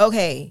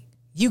 okay,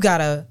 you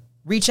gotta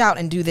reach out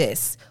and do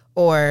this,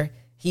 or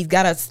he's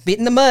gotta spit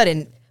in the mud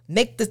and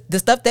make the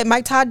stuff that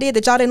Mike Todd did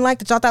that y'all didn't like,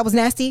 that y'all thought was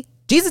nasty.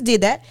 Jesus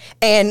did that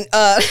and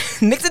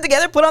mix it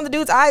together, put on the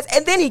dude's eyes,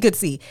 and then he could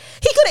see.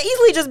 He could have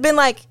easily just been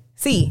like,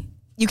 see,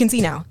 you can see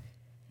now.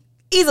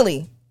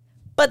 Easily.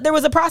 But there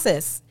was a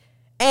process.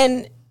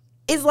 And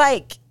it's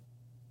like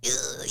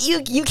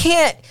you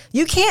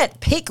can't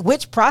pick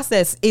which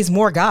process is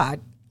more God.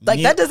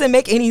 Like that doesn't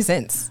make any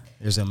sense.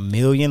 There's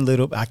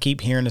I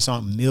keep hearing the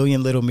song,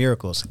 million little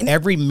miracles.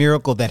 Every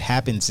miracle that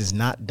happens is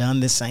not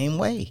done the same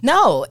way.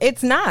 No,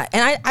 it's not.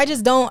 And I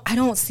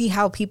don't see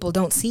how people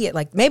don't see it.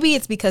 Like maybe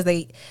it's because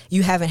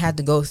you haven't had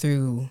to go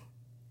through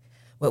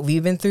what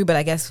we've been through, but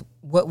I guess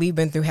what we've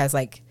been through has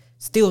like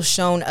still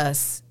shown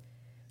us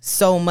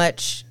so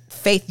much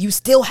faith you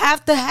still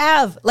have to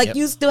have. Like,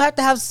 you still have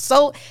to have,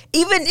 so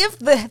even if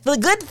the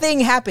good thing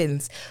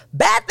happens,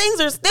 bad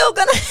things are still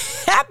gonna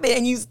happen,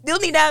 and you still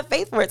need to have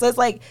faith for it. So it's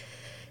like,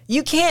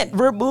 you can't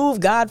remove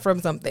God from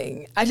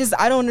something. I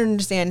don't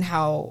understand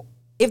how,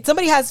 if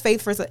somebody has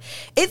faith for something,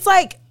 it's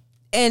like,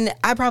 and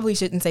I probably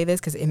shouldn't say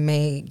this because it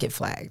may get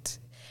flagged.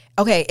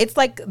 Okay, it's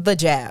like the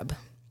jab.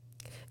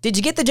 Did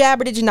you get the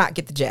jab or did you not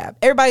get the jab?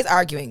 Everybody's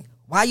arguing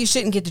why you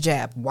shouldn't get the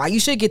jab, why you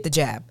should get the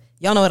jab.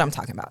 Y'all know what I'm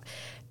talking about.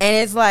 And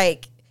it's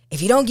like,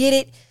 if you don't get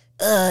it,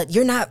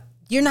 you're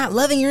not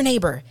loving your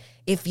neighbor.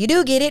 If you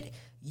do get it,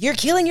 you're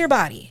killing your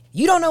body.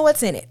 You don't know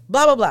what's in it.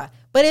 Blah, blah, blah.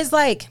 But it's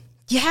like,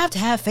 you have to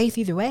have faith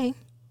either way.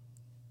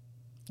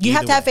 You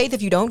have to have faith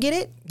if you don't get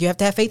it. You have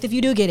to have faith if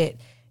you do get it.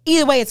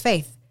 Either way, it's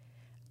faith.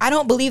 I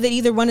don't believe that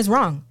either one is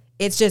wrong.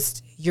 It's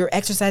just you're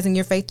exercising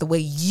your faith the way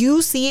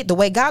you see it, the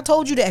way God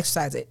told you to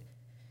exercise it.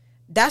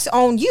 That's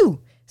on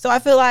you. So I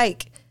feel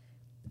like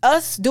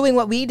us doing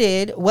what we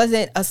did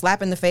wasn't a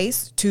slap in the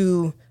face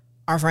to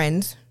our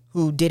friends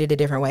who did it a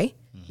different way,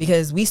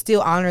 because we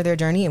still honor their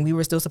journey and we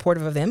were still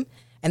supportive of them,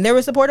 and they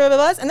were supportive of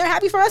us, and they're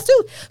happy for us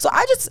too. So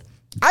I just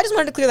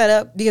wanted to clear that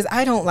up, because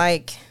I don't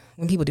like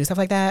when people do stuff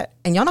like that.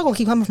 And y'all not gonna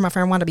keep coming for my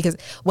friend Wanda, because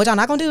what y'all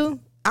not gonna do,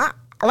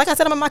 like I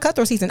said, I'm in my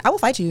cutthroat season. I will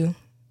fight you.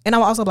 And I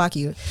will also block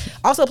you.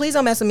 Also, please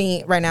don't mess with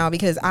me right now,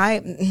 because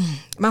my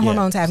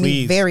hormones have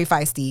me very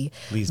feisty.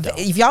 Please don't.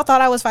 If y'all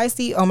thought I was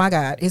feisty, oh my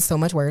God, it's so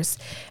much worse.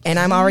 And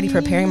I'm already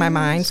preparing my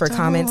mind for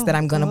comments that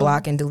I'm gonna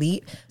block and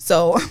delete.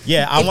 So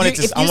yeah, I wanted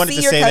to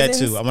say that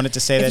too. I wanted to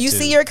say that too. If you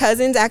see your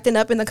cousins acting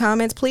up in the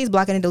comments, please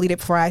block it and delete it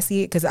before I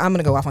see it, because I'm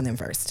gonna go off on them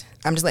first.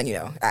 I'm just letting you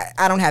know.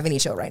 I don't have any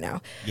chill right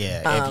now.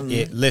 Yeah.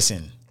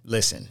 Listen.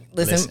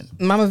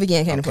 Mama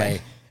Vivian came to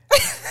play.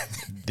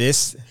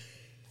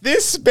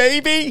 This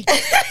baby,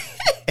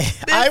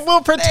 I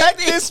will protect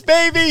this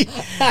baby.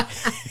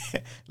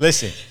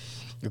 Listen,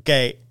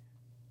 okay.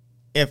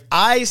 If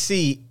I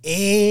see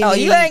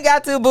any, you ain't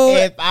got to, boo.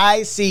 If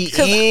I see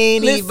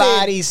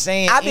anybody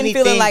saying I've been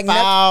anything feeling like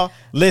foul,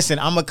 listen,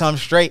 I'm gonna come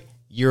straight.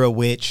 You're a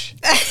witch.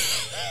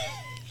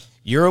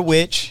 You're a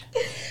witch.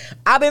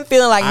 I've been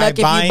feeling like Nuck If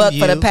You Buck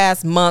for the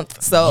past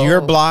month. So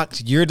you're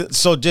blocked.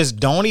 So just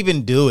don't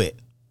even do it.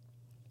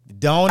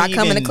 I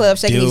come in the club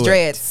shaking these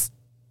dreads.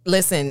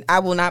 Listen, I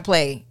will not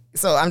play.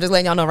 So I'm just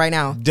letting y'all know right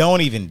now.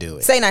 Don't even do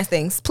it. Say nice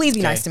things. Please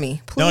be nice to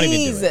me. Please. Don't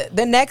even do it.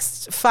 The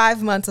next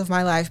 5 months of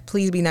my life,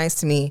 please be nice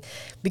to me,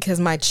 because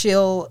my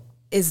chill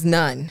is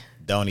none.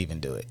 Don't even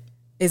do it.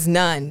 Is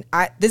none.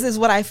 This is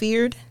what I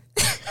feared.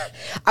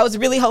 I was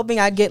really hoping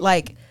I'd get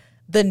like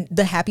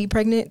the happy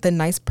pregnant, the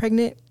nice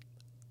pregnant.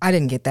 I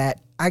didn't get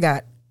that. I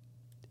got,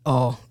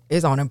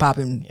 it's on and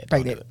popping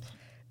pregnant.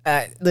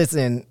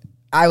 Listen,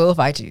 I will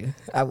fight you.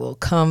 I will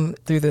come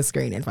through the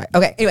screen and fight.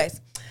 Okay, anyways.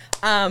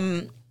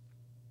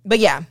 But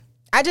yeah,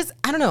 I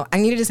don't know. I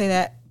needed to say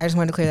that. I just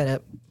wanted to clear that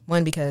up.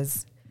 One,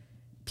 because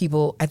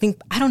people, I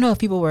don't know what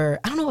people were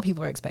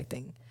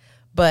expecting,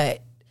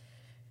 but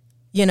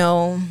I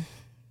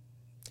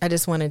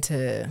just wanted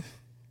to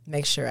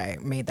make sure I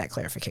made that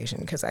clarification,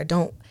 because I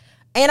don't,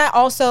 and I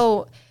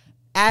also,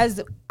 as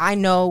I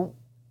know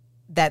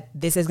that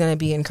this is going to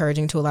be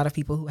encouraging to a lot of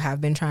people who have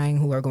been trying,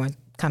 who are going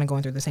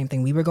through the same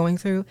thing we were going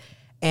through.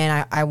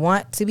 And I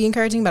want to be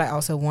encouraging, but I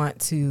also want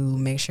to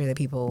make sure that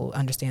people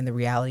understand the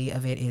reality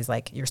of it is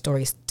like, your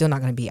story is still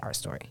not going to be our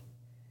story,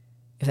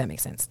 if that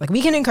makes sense. Like,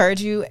 we can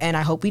encourage you, and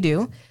I hope we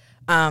do,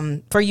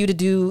 for you to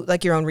do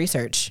like your own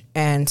research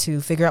and to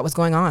figure out what's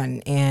going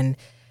on. And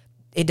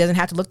it doesn't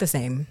have to look the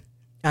same.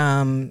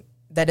 That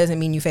doesn't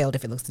mean you failed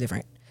if it looks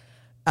different.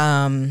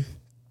 So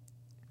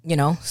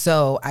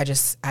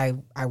I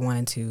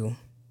wanted to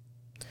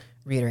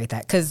reiterate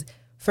that, because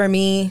for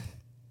me,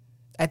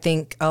 I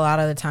think a lot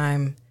of the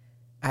time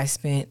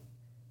the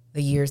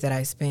years that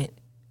I spent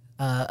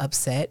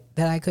upset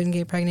that I couldn't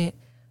get pregnant,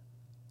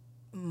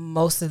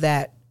 most of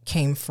that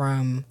came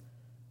from,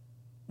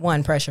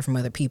 one, pressure from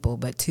other people,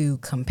 but two,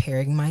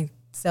 comparing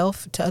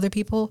myself to other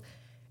people,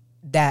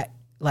 that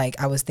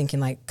like I was thinking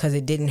like, because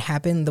it didn't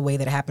happen the way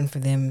that it happened for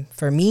them,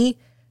 for me,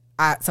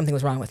 something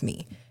was wrong with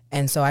me.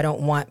 And so I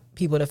don't want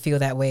people to feel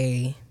that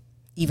way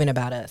even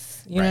about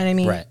us. You know what I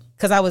mean? Right.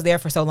 Because I was there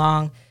for so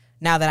long.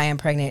 Now that I am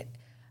pregnant,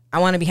 I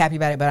want to be happy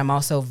about it, but I'm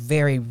also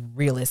very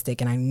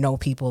realistic, and I know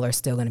people are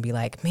still going to be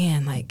like,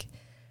 man, like,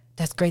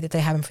 that's great that they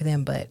happen for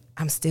them, but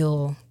I'm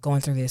still going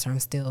through this, or I'm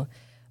still,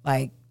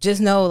 like, just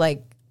know,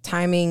 like,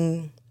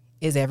 timing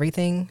is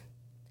everything,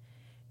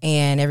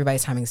 and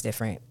everybody's timing is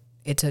different.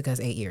 It took us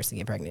 8 years to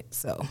get pregnant,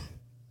 so.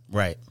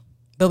 Right.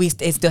 But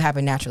it still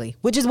happened naturally,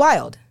 which is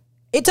wild.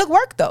 It took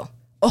work, though.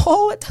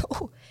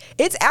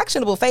 It's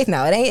actionable faith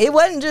now. It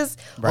wasn't just,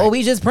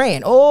 we just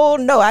praying. Oh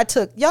no,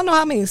 y'all know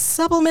how many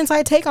supplements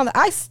I take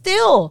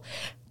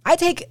I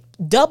take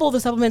double the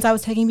supplements I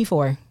was taking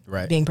before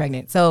being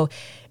pregnant. So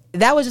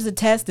that was just a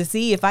test to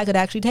see if I could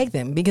actually take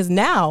them, because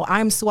now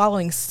I'm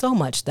swallowing so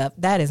much stuff.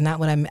 That is not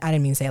what I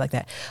didn't mean to say it like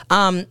that.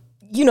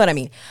 You know what I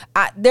mean?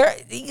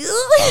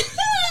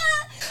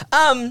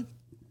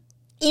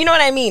 You know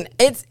what I mean?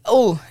 It's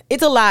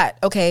a lot.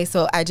 Okay,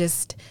 so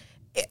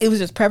it was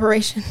just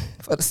preparation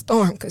for the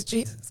storm because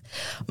Jesus,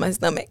 my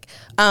stomach.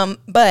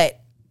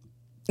 But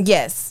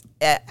yes,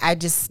 I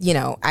just,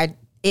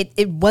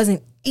 it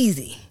wasn't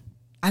easy.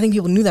 I think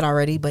people knew that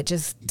already, but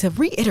just to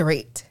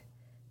reiterate,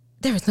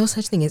 there is no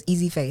such thing as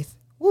easy faith.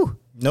 Woo.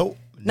 Nope.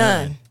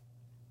 None.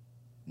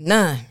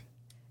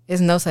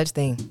 There's no such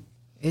thing.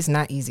 It's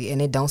not easy,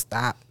 and it don't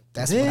stop.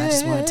 That's what I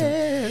just wanted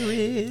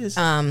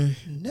to.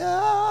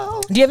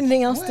 No. Do you have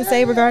anything else to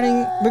say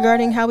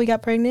regarding how we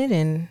got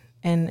pregnant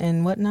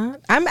and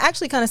whatnot? I'm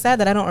actually kind of sad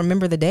that I don't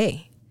remember the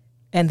day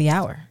and the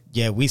hour.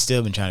 Yeah, we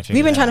still been trying to figure.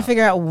 We've been trying to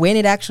figure out when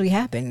it actually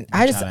happened.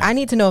 I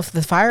need to know if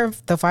the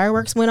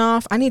fireworks went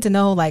off. I need to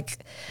know,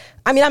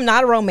 I'm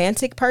not a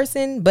romantic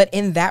person, but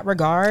in that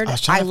regard,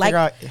 I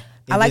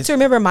like to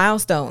remember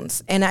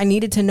milestones, and I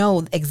needed to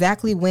know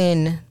exactly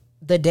when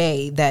the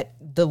day that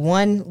the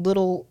one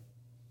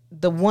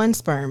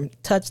sperm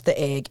touched the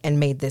egg and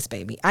made this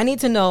baby. I need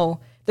to know.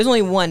 There's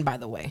only one, by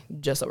the way,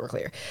 just so we're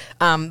clear.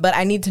 But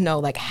I need to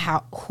know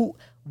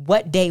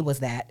what day was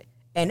that,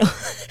 and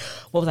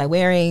what was I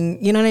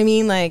wearing? You know what I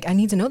mean? I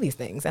need to know these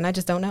things, and I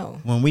just don't know.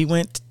 When we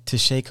went to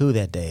Sheku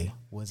that day,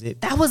 was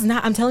it? That was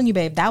not. I'm telling you,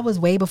 babe. That was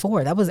way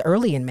before. That was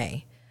early in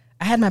May.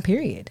 I had my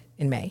period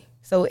in May,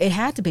 so it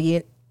had to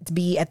be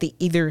at the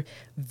either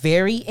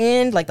very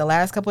end, like the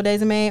last couple of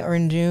days of May, or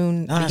in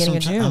June, beginning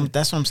of June.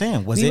 That's what I'm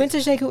saying. We went to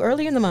Sheku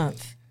early in the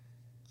month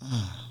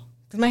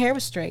because my hair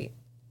was straight.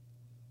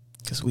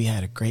 Because we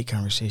had a great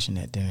conversation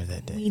at dinner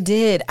that day. We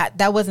did.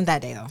 That wasn't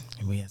that day though.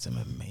 And we had some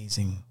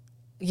amazing.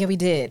 Yeah, we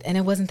did, and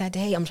it wasn't that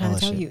day. I'm trying to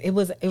tell you, it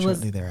was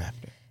shortly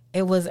thereafter.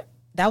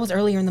 That was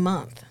earlier in the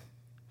month.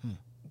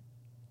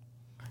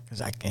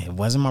 Because it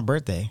wasn't my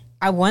birthday.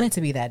 I want it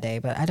to be that day,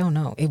 but I don't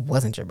know. It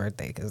wasn't your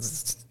birthday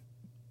because.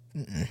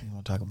 We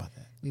won't talk about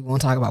that. We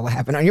won't talk about what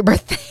happened on your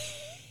birthday.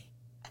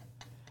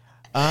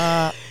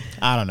 I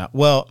don't know.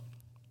 Well,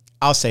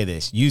 I'll say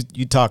this. You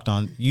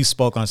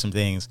spoke on some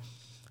things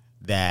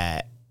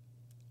that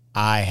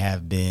I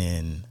have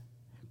been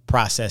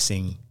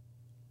processing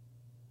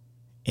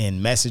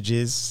in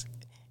messages,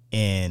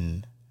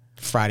 in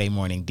Friday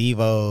morning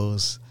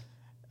devos.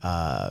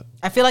 I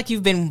feel like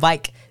you've been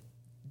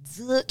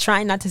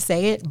trying not to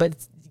say it,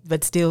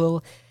 but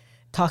still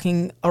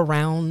talking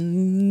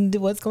around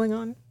what's going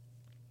on.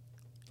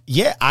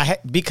 Yeah,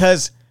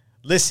 because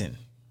listen.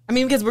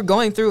 Because we're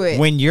going through it.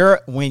 When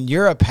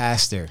you're a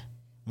pastor,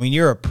 when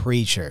you're a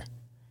preacher,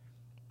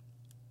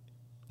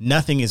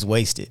 nothing is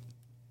wasted.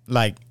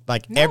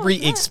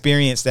 Every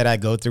experience that I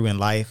go through in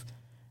life,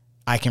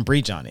 I can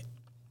preach on it.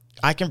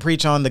 I can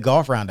preach on the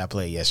golf round I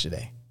played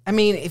yesterday.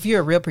 If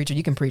you're a real preacher,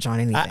 you can preach on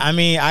anything.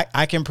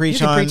 I can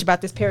preach you can preach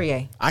about this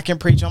Perrier. I can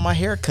preach on my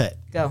haircut.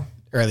 Go.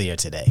 Earlier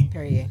today.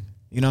 Perrier.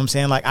 You know what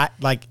I'm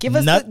saying? Give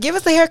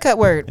us the haircut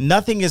word.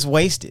 Nothing is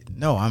wasted.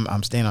 No,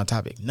 I'm staying on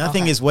topic.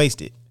 Nothing is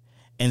wasted.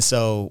 And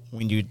so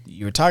when you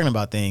were talking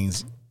about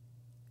things,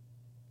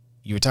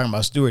 you were talking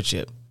about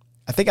stewardship.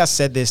 I think I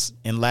said this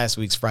in last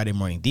week's Friday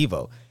morning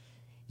Devo.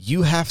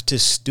 You have to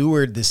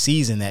steward the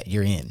season that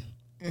you're in.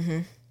 Mm-hmm.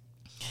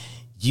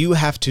 You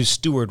have to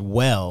steward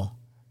well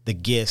the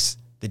gifts,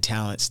 the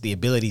talents, the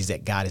abilities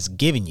that God has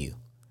given you.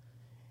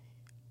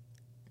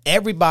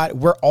 Everybody,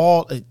 we're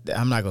all,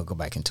 I'm not going to go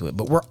back into it,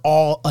 but we're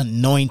all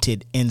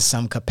anointed in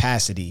some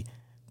capacity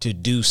to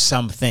do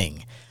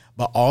something.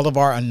 But all of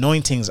our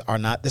anointings are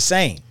not the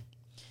same.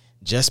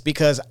 Just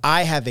because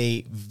I have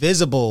a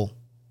visible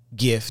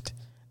gift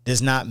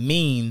does not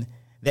mean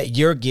that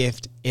your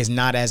gift is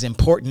not as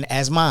important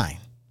as mine.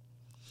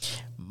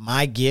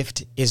 My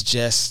gift is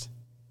just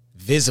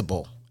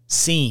visible,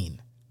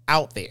 seen,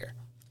 out there.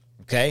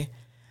 Okay?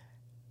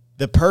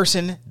 The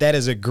person that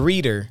is a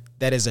greeter,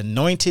 that is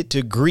anointed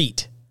to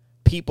greet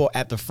people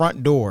at the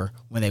front door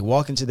when they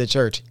walk into the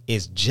church,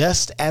 is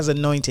just as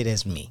anointed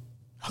as me.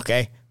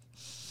 Okay?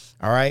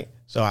 All right?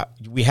 So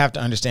we have to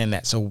understand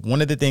that. So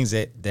one of the things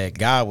that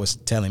God was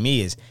telling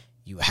me is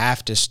you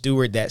have to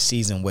steward that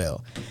season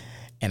well.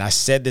 And I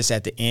said this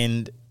at the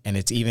end, and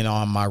it's even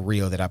on my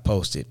reel that I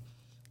posted.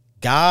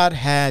 God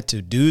had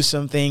to do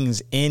some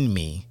things in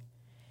me.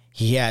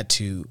 He had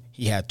to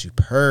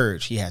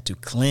purge, he had to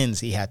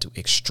cleanse, he had to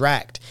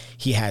extract,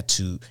 he had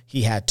to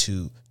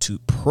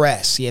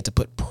press, he had to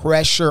put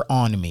pressure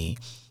on me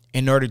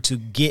in order to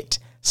get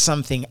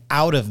something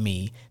out of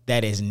me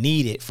that is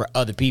needed for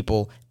other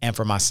people and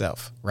for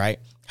myself, right?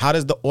 How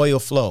does the oil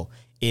flow?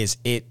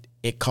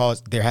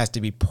 There has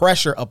to be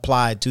pressure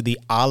applied to the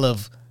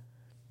olive,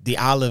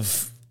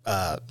 it's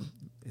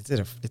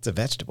a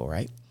vegetable,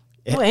 right?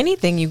 Well,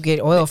 anything you get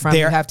oil from,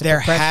 you have to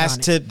put pressure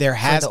on it. There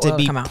has to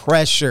be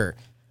pressure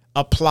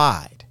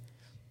applied.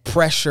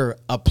 Pressure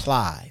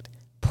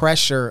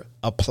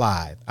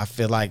applied. I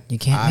feel like you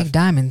can't make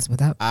diamonds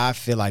without. I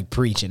feel like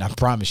preaching. I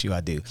promise you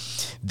I do.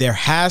 There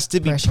has to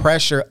be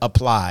pressure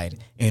applied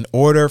in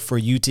order for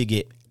you to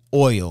get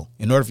oil,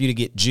 in order for you to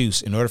get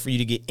juice, in order for you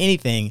to get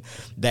anything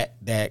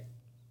that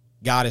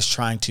God is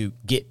trying to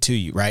get to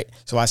you, right?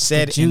 So I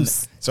said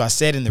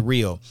in the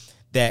reel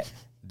that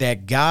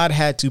that God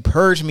had to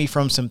purge me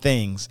from some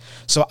things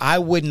so I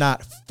would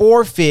not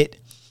forfeit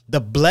the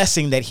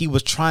blessing that he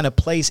was trying to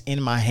place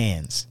in my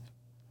hands.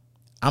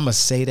 I'm going to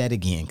say that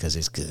again because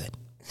it's good.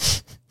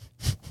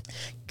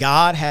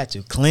 God had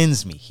to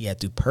cleanse me. He had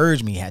to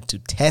purge me. He had to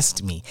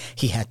test me.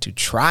 He had to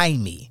try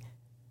me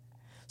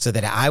so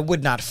that I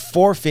would not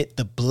forfeit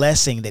the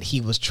blessing that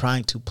he was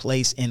trying to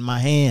place in my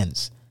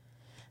hands.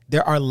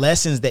 There are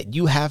lessons that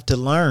you have to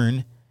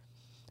learn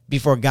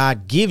before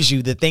God gives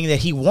you the thing that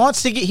he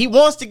wants to get. He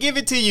wants to give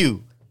it to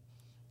you.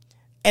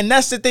 And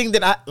that's the thing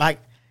that I like.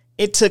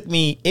 It took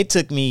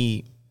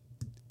me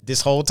this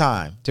whole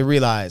time to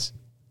realize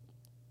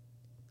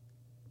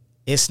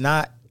it's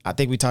not. I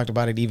think we talked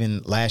about it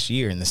even last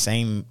year in the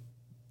same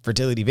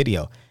fertility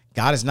video.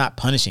 God is not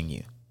punishing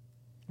you.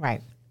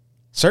 Right.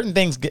 Certain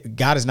things,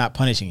 God is not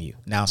punishing you.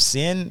 Now,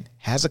 sin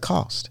has a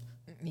cost.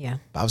 Yeah.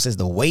 Bible says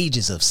the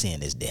wages of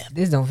sin is death.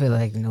 This don't feel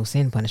like no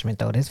sin punishment,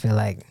 though. This feel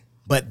like.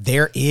 But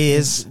there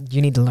is.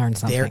 You need to learn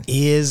something. There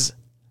is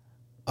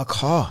a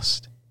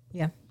cost.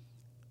 Yeah.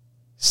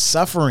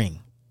 Suffering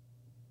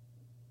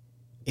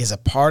is a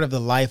part of the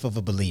life of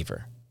a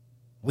believer.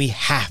 We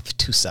have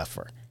to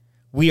suffer.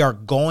 We are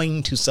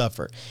going to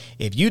suffer.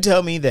 If you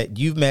tell me that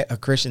you've met a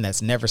Christian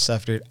that's never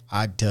suffered,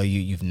 I'd tell you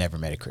you've never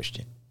met a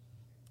Christian.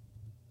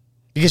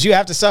 Because you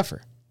have to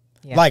suffer.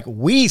 Yeah. Like,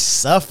 we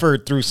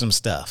suffered through some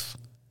stuff.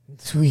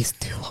 We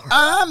still are.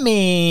 I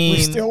mean,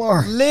 we still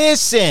are.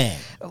 Listen,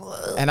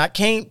 and I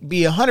can't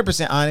be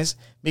 100% honest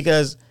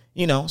because,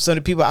 you know, some of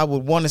the people I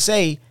would want to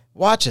say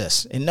watch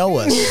us and know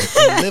us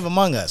and live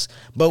among us.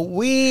 But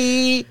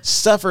we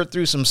suffered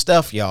through some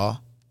stuff, y'all.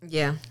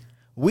 Yeah.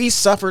 We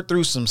suffered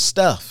through some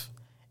stuff.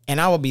 And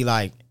I would be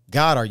like,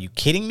 God, are you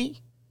kidding me?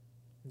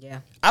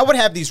 Yeah. I would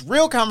have these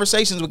real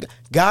conversations with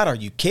God. Are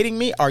you kidding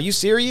me? Are you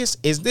serious?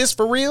 Is this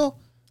for real?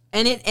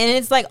 And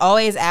it's like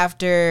always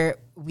after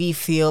we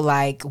feel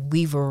like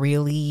we've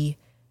really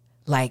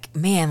like,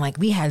 man, like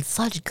we had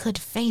such good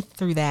faith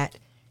through that.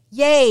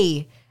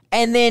 Yay.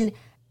 And then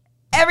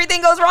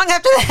everything goes wrong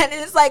after that.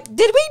 And it's like,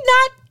 did we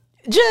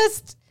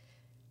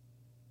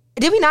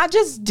not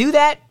just do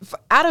that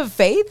out of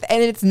faith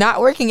and it's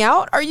not working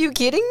out? Are you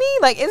kidding me?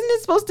 Like, isn't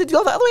it supposed to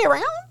go the other way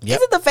around? Yep.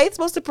 Isn't the faith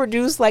supposed to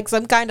produce like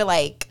some kind of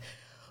like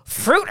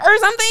fruit or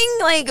something?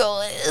 Like,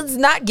 it's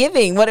not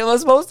giving what it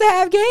was supposed to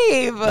have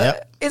gave.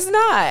 Yep. It's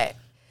not.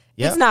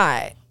 Yep. It's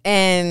not.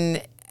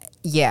 And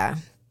yeah,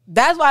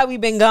 that's why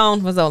we've been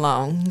gone for so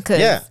long.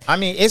 Yeah. I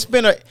mean, this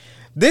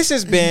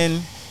has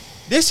been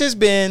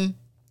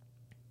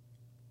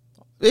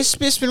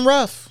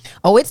rough.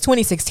 Oh, it's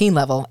 2016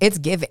 level. It's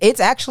giving. It's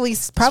actually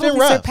probably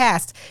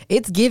surpassed.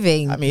 It's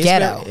giving. I mean,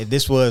 ghetto.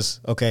 This was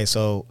okay.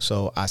 So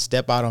I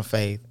step out on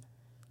faith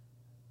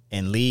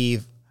and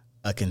leave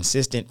a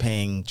consistent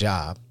paying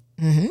job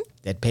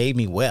that paid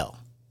me well.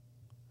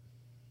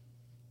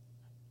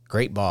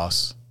 Great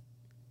boss.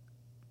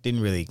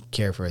 Didn't really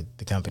care for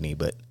the company,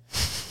 but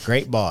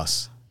great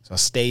boss. So I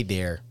stayed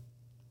there.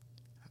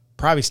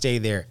 Probably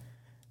stayed there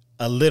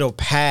a little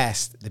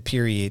past the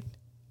period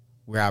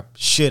where I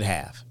should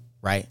have,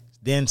 right?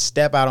 Then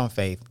step out on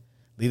faith,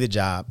 leave the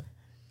job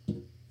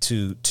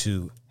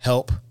to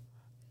help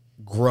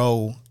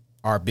grow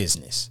our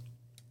business.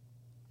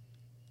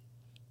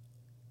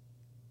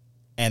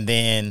 And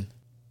then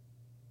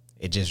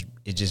it just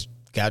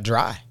got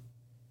dry.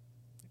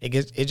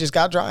 It just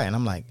got dry. And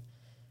I'm like,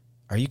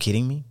 are you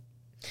kidding me?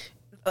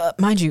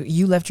 Mind you,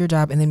 you left your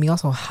job and then we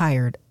also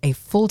hired a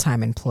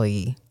full-time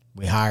employee.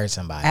 We hired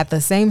somebody at the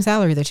same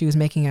salary that she was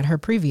making at her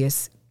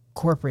previous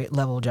corporate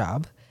level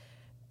job.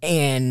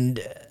 And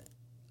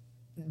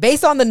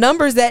based on the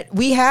numbers that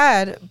we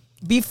had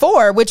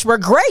before, which were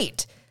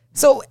great.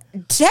 So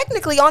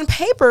technically on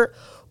paper,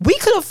 we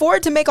could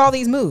afford to make all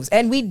these moves.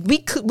 And we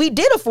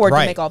did afford to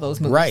make all those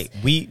moves. Right.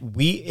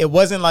 It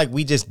wasn't like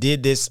we just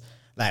did this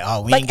like,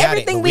 oh, we ain't got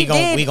it.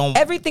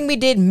 Everything we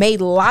did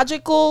made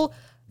logical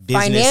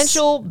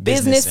financial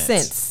business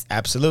sense.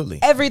 Absolutely.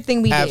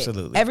 Everything we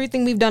did.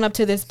 Everything we've done up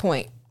to this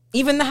point.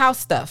 Even the house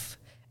stuff.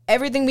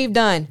 Everything we've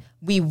done.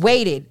 We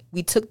waited.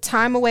 We took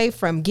time away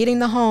from getting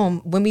the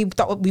home when we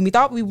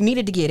thought we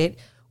needed to get it.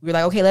 We were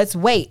like, okay, let's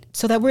wait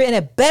so that we're in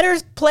a better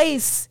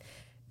place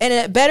and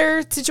a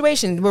better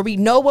situation where we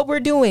know what we're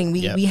doing.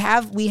 We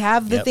have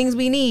the things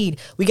we need.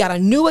 We got a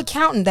new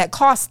accountant that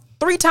costs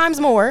 3 times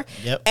more.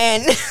 Yep.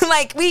 And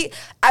like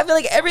I feel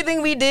like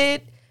everything we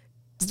did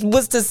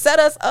was to set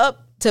us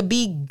up to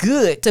be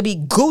good, to be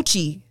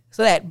Gucci,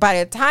 so that by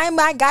the time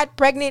I got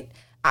pregnant,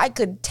 I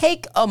could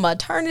take a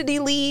maternity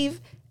leave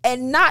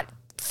and not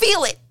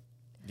feel it.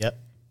 Yep.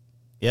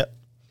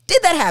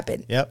 Did that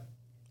happen? Yep.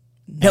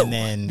 No. And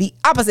then the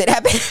opposite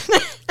happened.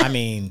 I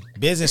mean,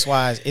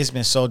 business-wise, it's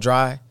been so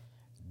dry.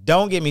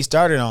 Don't get me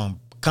started on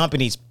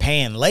companies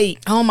paying late.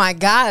 Oh my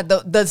God.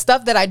 The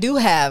stuff that I do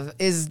have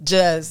is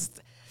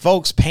just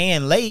folks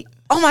paying late.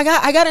 Oh my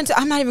God. I can't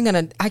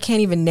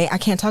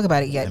talk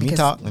about it yet Let me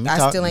talk.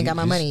 I still ain't got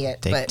my money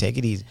yet. Take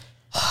it easy.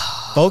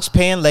 Folks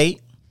paying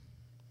late.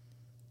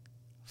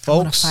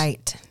 Folks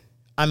fight.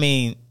 I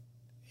mean,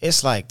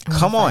 it's like,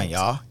 come on,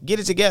 y'all, get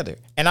it together.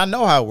 And I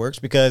know how it works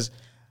because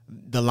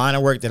the line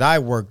of work that I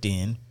worked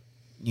in,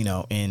 you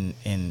know, in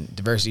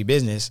diversity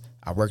business,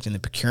 I worked in the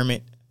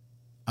procurement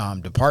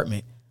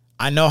department.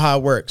 I know how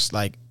it works.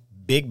 Like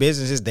big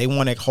businesses, they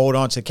want to hold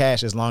on to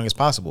cash as long as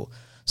possible.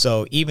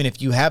 So even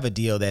if you have a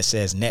deal that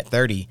says net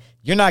 30,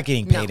 you're not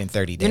getting paid in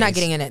 30 days. You're not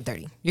getting it net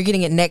 30. You're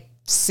getting it net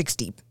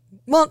 60.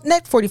 Well,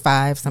 net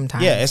 45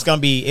 sometimes. Yeah, it's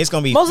gonna be most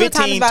 15, of the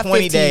time it's about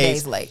 20 15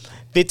 days late.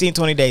 15,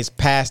 20 days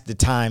past the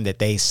time that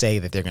they say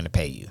that they're gonna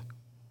pay you.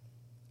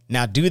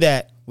 Now do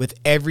that with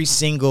every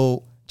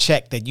single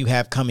check that you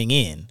have coming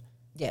in.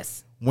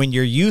 Yes. When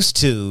you're used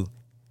to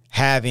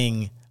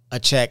having a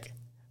check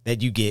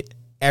that you get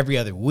every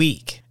other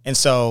week. And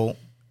so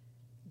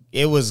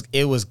it was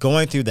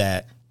going through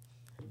that.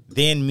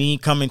 Then me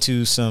coming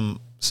to some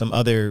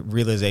other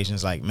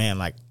realizations like, man,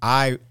 like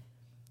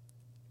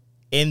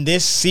in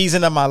this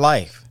season of my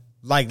life,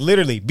 like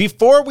literally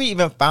before we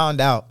even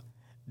found out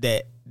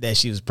that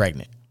she was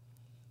pregnant,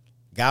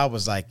 God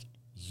was like,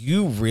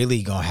 you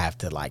really gonna have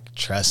to like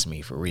trust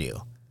me for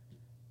real.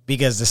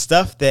 Because the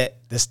stuff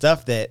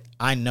that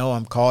I know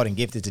I'm called and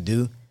gifted to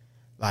do,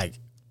 like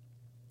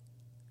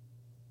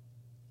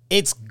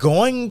it's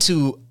going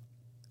to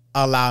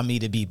allow me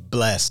to be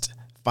blessed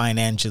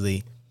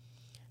financially.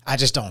 I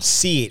just don't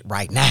see it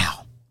right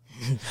now.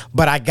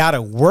 But I got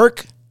to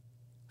work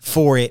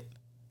for it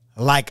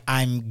like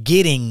I'm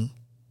getting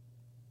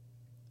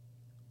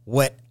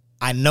what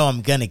I know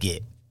I'm going to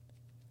get.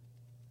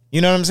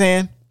 You know what I'm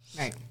saying?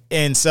 Right.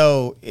 And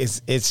so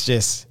it's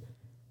just,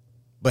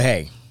 but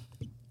hey,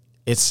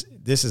 this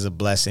is a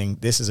blessing.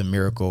 This is a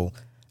miracle.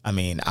 I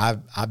mean,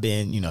 I've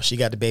been, you know, she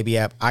got the baby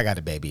app. I got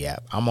the baby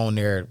app. I'm on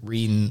there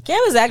reading. Cam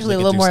is actually a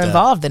little more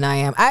involved than I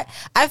am.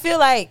 I feel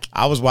like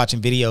I was watching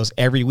videos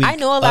every week. I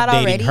know a lot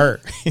already. Her.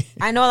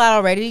 I know a lot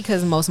already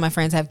because most of my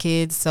friends have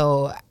kids.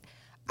 So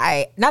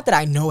not that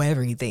I know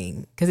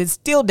everything, because it's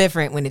still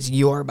different when it's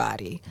your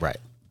body. Right.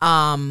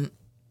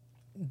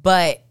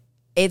 But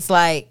it's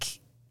like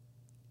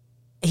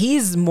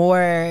he's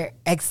more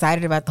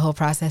excited about the whole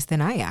process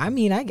than I am. I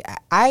mean,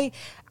 I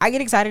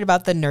get excited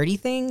about the nerdy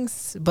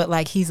things, but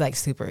like he's like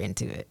super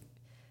into it.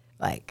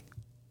 Like,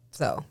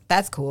 so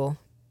that's cool.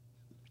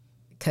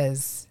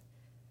 Cause,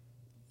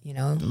 you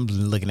know, I'm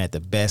looking at the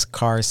best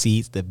car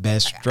seats, the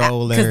best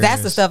strollers. Cause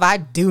that's the stuff I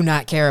do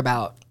not care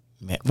about.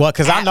 Man, well,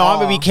 cause I know I'm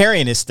gonna be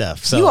carrying this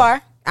stuff. So you are.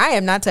 I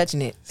am not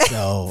touching it.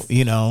 So,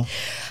 you know,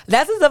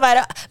 that's the stuff I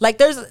don't like.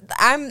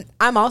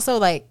 I'm also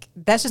like,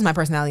 that's just my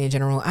personality in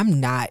general. I'm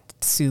not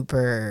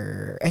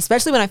super,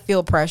 especially when I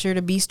feel pressure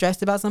to be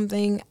stressed about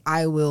something,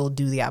 I will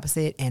do the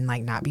opposite and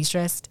like not be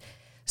stressed.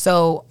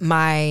 So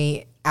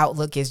my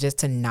outlook is just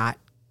to not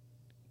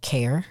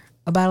care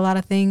about a lot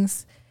of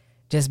things,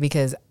 just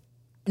because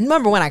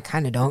number one, I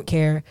kind of don't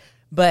care,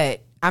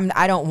 but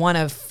I don't want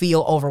to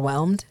feel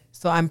overwhelmed.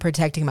 So I'm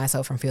protecting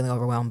myself from feeling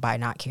overwhelmed by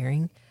not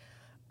caring.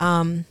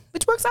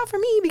 Which works out for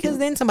me because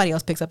then somebody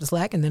else picks up the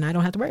slack and then I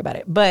don't have to worry about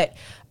it. But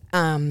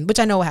which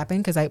I know will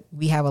happen because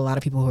we have a lot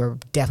of people who are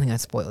definitely gonna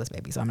spoil this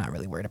baby, so I'm not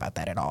really worried about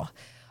that at all.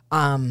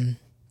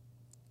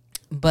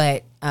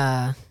 But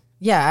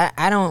yeah,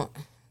 I don't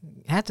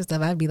have to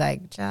stuff. I'd be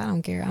like, I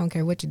don't care. I don't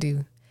care what you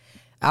do.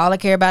 All I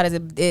care about is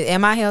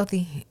am I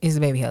healthy? Is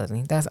the baby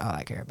healthy? That's all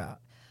I care about.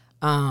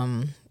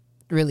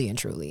 Really and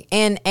truly.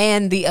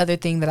 And the other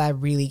thing that I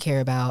really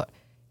care about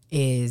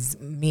is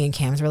me and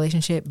Cam's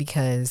relationship,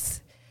 because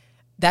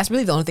that's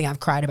really the only thing I've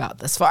cried about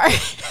thus far.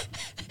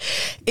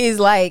 Is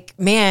like,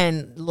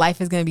 man,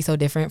 life is going to be so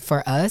different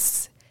for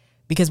us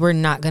because we're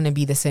not going to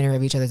be the center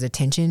of each other's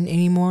attention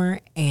anymore.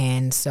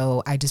 And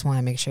so I just want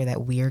to make sure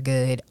that we're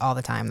good all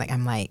the time. Like,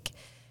 I'm like,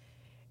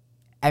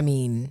 I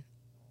mean,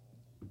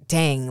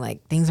 dang,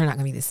 like things are not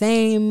going to be the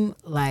same.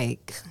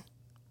 Like,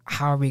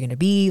 how are we going to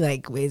be?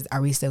 Like,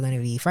 are we still going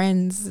to be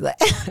friends?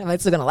 Like, am I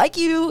still going to like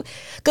you?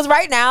 Because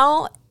right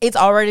now it's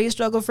already a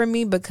struggle for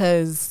me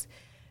because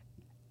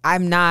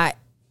I'm not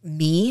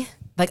me.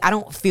 Like, I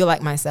don't feel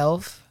like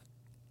myself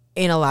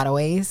in a lot of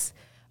ways.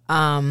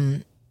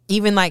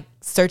 Even like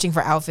searching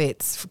for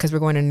outfits, because we're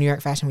going to New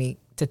York Fashion Week,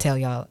 to tell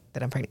y'all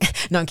that I'm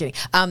pregnant. No, I'm kidding.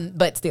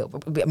 But still,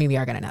 I mean, we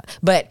are gonna know.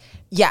 But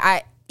yeah,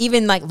 I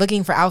even like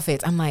looking for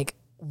outfits, I'm like,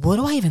 what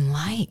do I even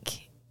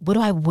like? What do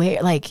I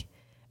wear? Like,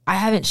 I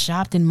haven't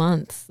shopped in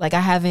months. Like,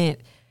 I haven't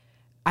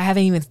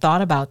even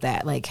thought about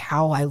that, like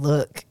how I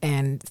look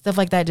and stuff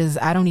like that.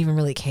 Just, I don't even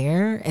really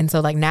care. And so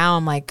like now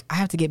I'm like, I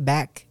have to get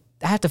back.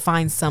 I have to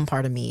find some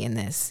part of me in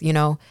this, you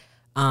know?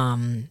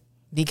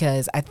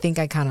 Because I think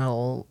I kind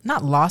of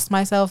not lost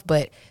myself,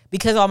 but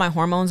because all my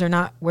hormones are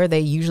not where they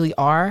usually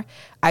are,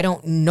 I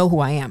don't know who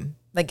I am.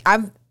 Like,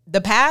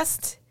 the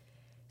past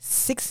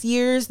 6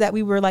 years that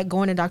we were like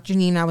going to Dr.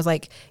 Janine, I was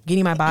like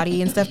getting my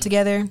body and stuff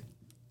together,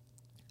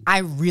 I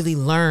really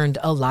learned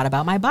a lot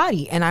about my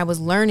body. And I was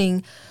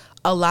learning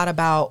a lot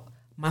about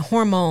my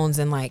hormones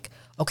and like,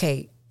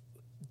 okay,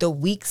 the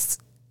weeks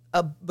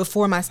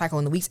before my cycle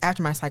and the weeks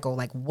after my cycle,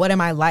 like, what am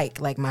I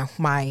like? Like,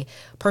 my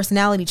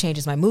personality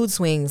changes, my mood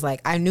swings.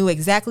 Like, I knew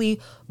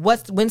exactly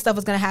when stuff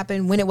was going to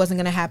happen, when it wasn't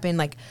going to happen.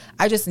 Like,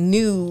 I just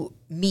knew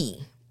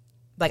me.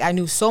 Like, I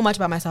knew so much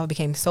about myself. I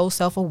became so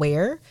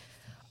self-aware,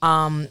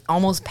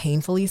 almost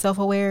painfully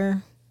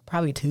self-aware,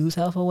 probably too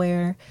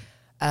self-aware.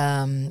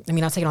 I mean,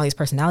 I was taking all these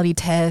personality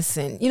tests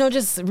and, you know,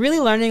 just really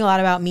learning a lot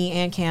about me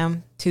and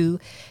Cam too.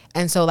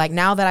 And so, like,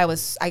 now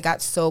that I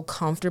got so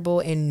comfortable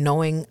in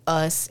knowing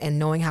us and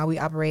knowing how we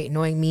operate,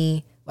 knowing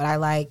me, what I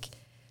like,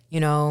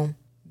 you know,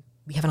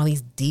 we having all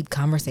these deep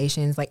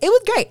conversations. Like, it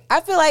was great.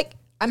 I feel like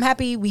I'm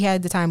happy we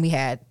had the time we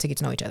had to get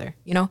to know each other,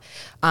 you know?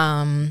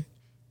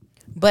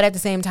 But at the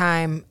same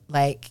time,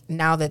 like,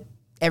 now that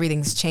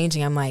everything's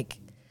changing, I'm like,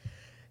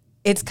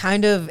 it's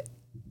kind of,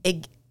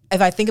 if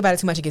I think about it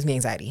too much, it gives me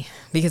anxiety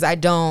because I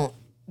don't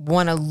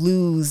want to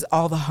lose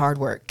all the hard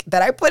work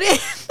that I put in.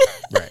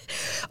 Right.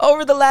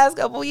 Over the last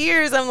couple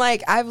years. I'm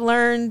like, I've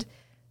learned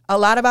a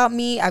lot about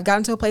me. I've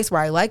gotten to a place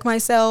where I like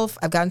myself.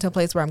 I've gotten to a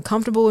place where I'm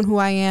comfortable in who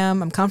I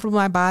am. I'm comfortable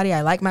in my body.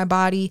 I like my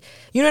body.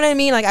 You know what I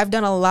mean? Like, I've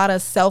done a lot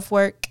of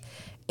self-work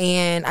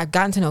and I've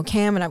gotten to know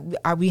Cam and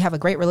we have a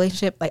great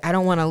relationship. Like, I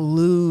don't want to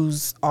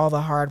lose all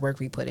the hard work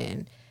we put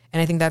in.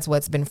 And I think that's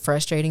what's been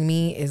frustrating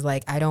me is,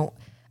 like, I don't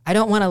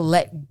want to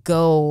let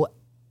go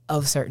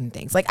of certain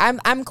things. Like,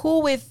 I'm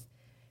cool with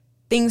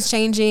things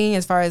changing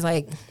as far as,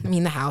 like, I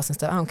mean, the house and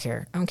stuff. I don't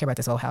care about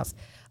this whole house.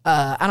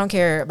 I don't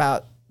care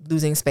about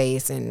losing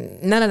space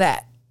and none of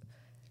that.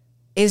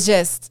 It's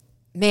just,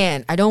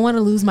 man, I don't want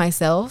to lose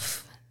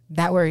myself.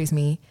 That worries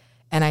me.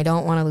 And I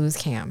don't want to lose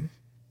Cam.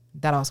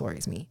 That also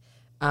worries me.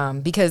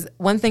 Because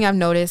one thing I've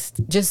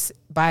noticed just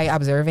by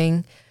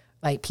observing,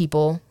 like,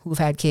 people who've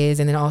had kids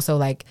and then also,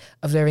 like,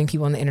 observing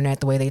people on the internet,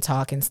 the way they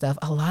talk and stuff,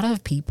 a lot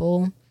of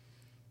people,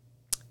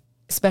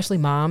 especially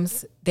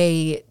moms,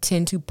 they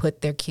tend to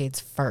put their kids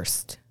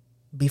first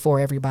before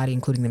everybody,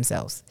 including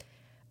themselves.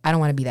 I don't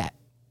want to be that.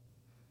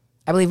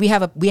 I believe we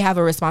have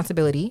a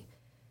responsibility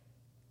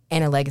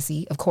and a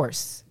legacy, of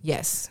course.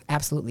 Yes,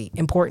 absolutely.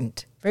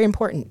 Important. Very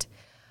important.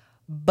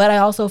 But I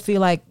also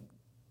feel like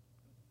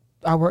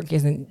our work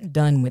isn't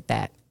done with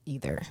that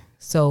either.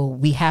 So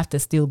we have to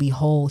still be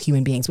whole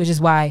human beings, which is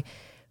why,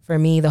 for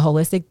me, the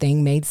holistic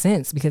thing made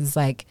sense because it's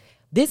like,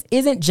 this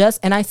isn't just,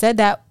 and I said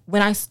that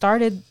when I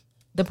started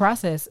the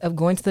process of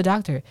going to the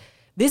doctor,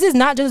 this is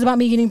not just about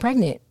me getting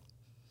pregnant.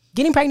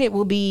 Getting pregnant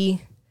will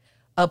be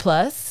a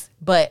plus,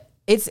 but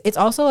it's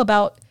also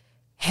about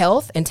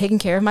health and taking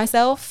care of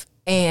myself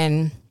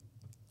and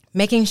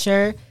making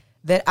sure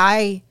that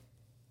I,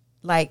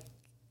 like,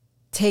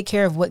 take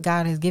care of what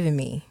God has given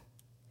me.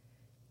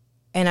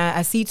 And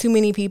I see too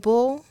many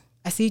people,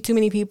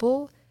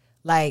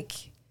 like,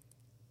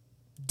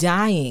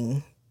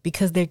 dying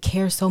because they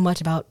care so much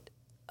about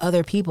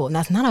other people. And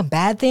that's not a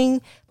bad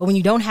thing, but when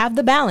you don't have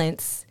the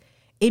balance,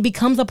 it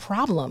becomes a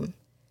problem.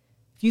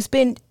 If you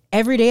spend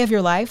every day of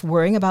your life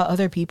worrying about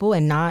other people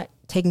and not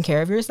taking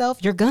care of yourself,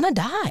 you're gonna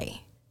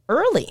die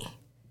early.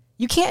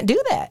 You can't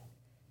do that.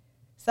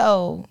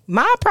 So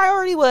my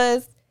priority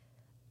was,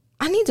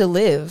 I need to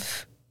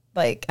live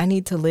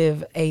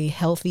a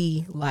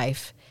healthy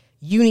life.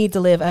 You need to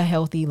live a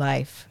healthy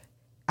life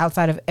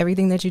outside of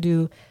everything that you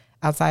do,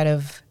 outside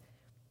of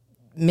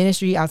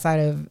ministry, outside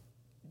of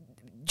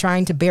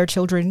trying to bear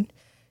children.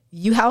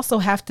 You also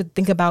have to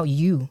think about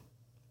you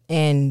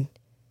and,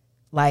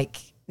 like,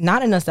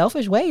 not in a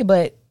selfish way,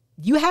 but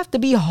you have to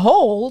be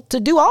whole to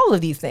do all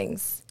of these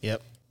things.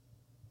 Yep.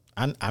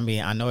 I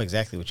mean, I know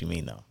exactly what you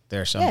mean, though.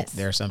 There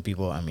are some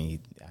people, I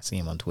mean, I see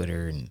them on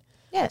Twitter and,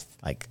 yes,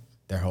 like,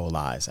 their whole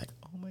lives, like,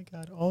 oh my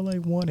God, all I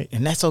wanted.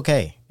 And that's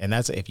okay. And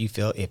that's, if you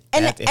feel, if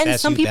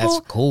that's some you, people,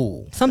 that's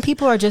cool. Some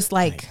people are just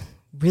like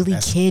really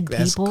that's people.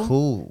 That's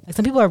cool. Like,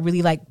 some people are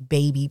really like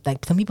baby.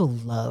 Like, some people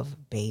love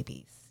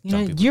babies. You know,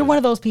 you're one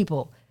of those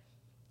people.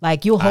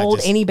 Like, you'll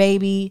hold any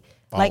baby.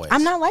 Always. Like,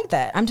 I'm not like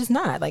that. I'm just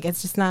not. Like,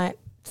 it's just not.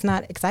 It's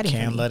not exciting.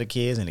 Cam love the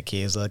kids and the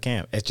kids love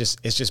Cam. It's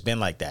just been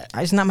like that.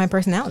 It's not my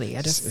personality.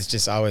 It's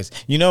just always,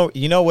 you know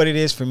what it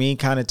is for me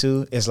kind of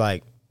too? It's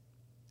like,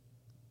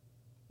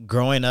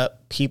 growing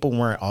up, people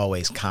weren't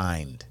always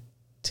kind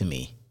to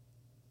me.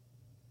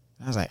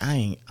 I was like,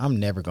 I'm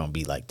never going to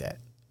be like that.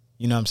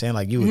 You know what I'm saying?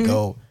 Like, you would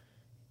go,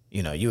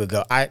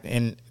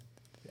 and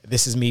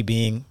this is me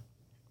being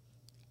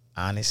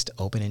honest,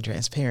 open, and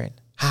transparent.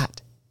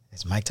 Hot,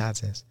 as Mike Todd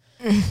says.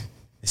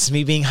 This is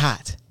me being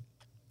hot.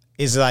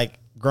 It's like,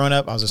 growing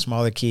up, I was a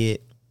smaller kid,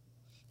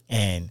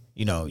 and,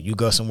 you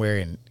go somewhere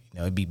and,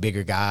 it'd be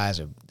bigger guys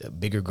or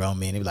bigger grown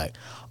men. They'd be like,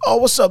 oh,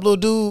 what's up, little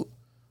dude?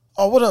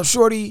 Oh, what up,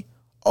 shorty?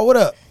 Oh, what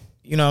up?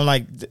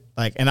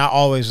 Like, and I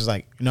always was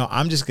like,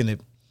 I'm just going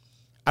to,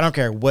 I don't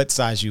care what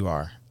size you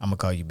are. I'm going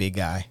to call you big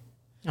guy.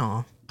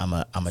 Aw. I'm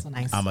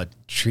a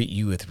treat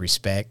you with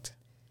respect.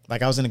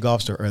 Like, I was in the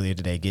golf store earlier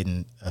today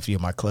getting a few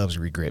of my clubs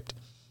regripped.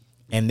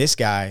 And this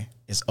guy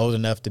is old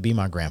enough to be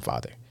my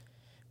grandfather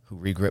who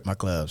regripped my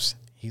clubs.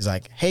 He's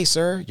like, hey,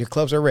 sir, your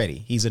clubs are ready.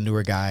 He's a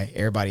newer guy.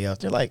 Everybody else,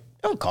 they're like,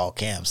 don't call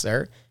Cam,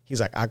 sir. He's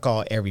like, I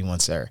call everyone,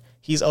 sir.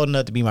 He's old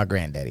enough to be my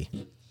granddaddy.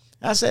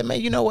 I said,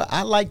 man, you know what?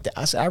 I like that.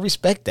 I said, I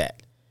respect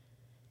that.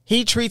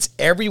 He treats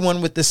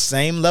everyone with the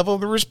same level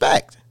of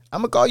respect.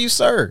 I'm going to call you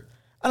sir.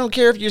 I don't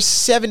care if you're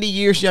 70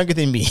 years younger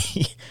than me.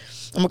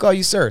 I'm going to call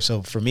you sir.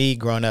 So for me,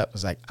 growing up, it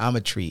was like, I'm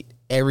going to treat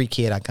every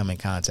kid I come in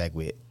contact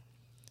with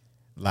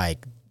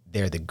like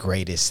they're the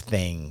greatest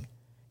thing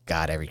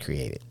God ever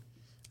created.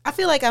 I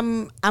feel like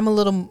I'm a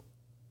little,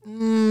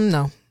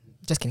 no,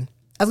 just kidding.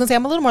 I was going to say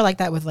I'm a little more like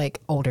that with like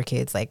older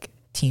kids, like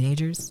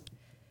teenagers.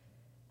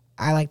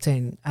 I like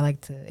to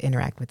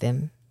interact with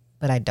them,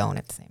 but I don't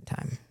at the same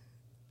time.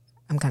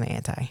 I'm kind of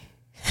anti,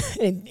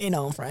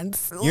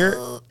 friends.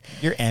 You're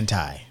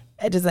anti.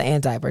 I'm just an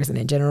anti person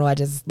in general. I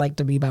just like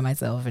to be by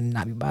myself and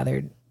not be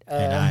bothered.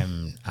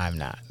 And I'm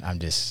not. I'm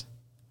just,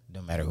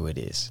 no matter who it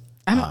is.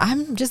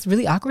 I'm just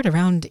really awkward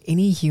around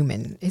any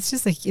human.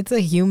 It's a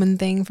human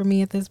thing for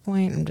me at this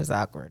point. I'm just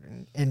awkward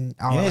and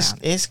all around.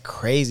 It's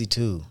crazy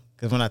too,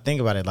 because when I think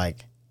about it,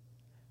 like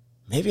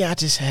maybe I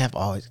just have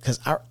always, because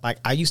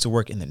I used to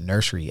work in the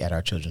nursery at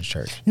our children's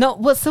church. No,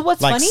 what's like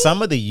funny?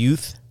 Some of the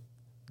youth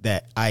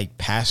that I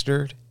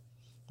pastored,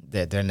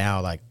 that they're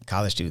now like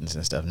college students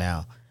and stuff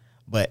now,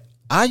 but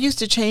I used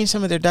to change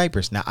some of their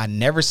diapers. Now I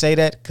never say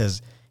that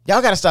because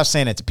y'all got to stop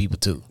saying that to people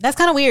too. That's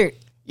kind of weird.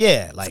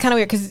 Yeah, like it's kind of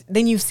weird because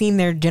then you've seen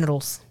their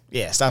genitals.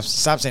 Yeah, stop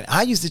saying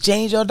I used to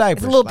change your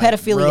diapers. It's a little like,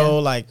 pedophilia. Bro,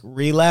 like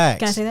relax.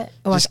 Can I say that?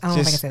 Oh, I don't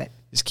know if I can say that.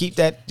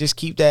 Just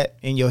keep that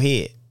in your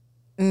head.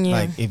 Yeah.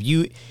 Like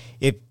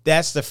if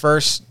that's the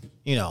first,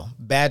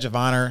 badge of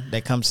honor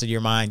that comes to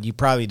your mind, you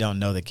probably don't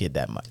know the kid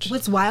that much.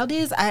 What's wild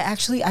is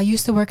I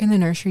used to work in the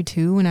nursery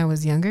too when I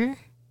was younger.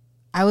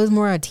 I was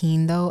more a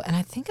teen though, and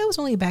I think I was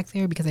only back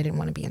there because I didn't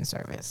want to be in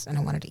service and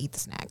I wanted to eat the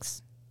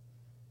snacks.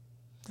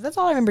 That's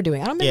all I remember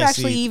doing. I don't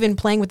remember even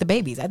playing with the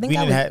babies. I think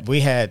we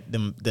had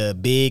the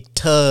big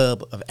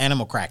tub of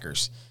animal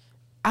crackers.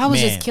 I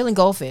was just killing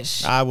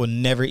goldfish. I will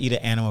never eat an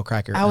animal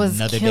cracker. I was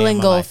another killing day in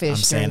my goldfish. Life.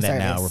 I'm saying that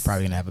service. now. We're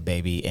probably gonna have a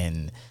baby,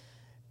 and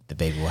the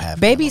baby will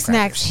have baby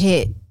snacks.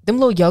 Hit them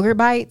little yogurt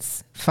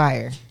bites.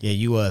 Fire. Yeah,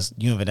 you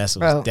and Vanessa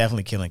was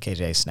definitely killing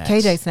KJ snacks.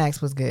 KJ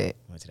snacks was good.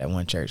 Went to that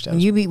one church.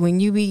 When you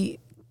be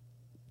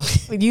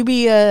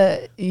sleepy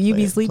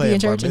in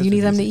church and you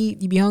need something to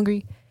eat, you be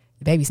hungry.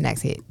 The baby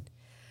snacks hit.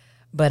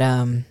 But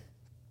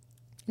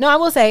no, I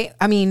will say,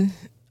 I mean,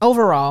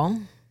 overall,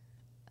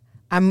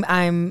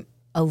 I'm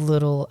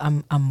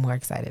more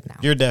excited now.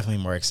 You're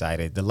definitely more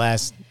excited.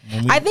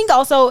 I think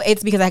also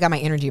it's because I got my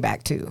energy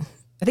back too.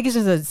 I think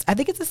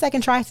it's a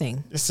second try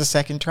thing. It's the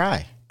second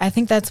try. I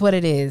think that's what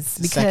it is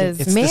because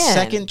it's the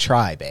second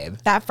try, babe.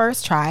 That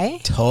first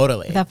try,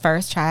 totally. The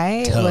first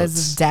try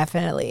was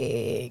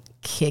definitely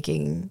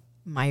kicking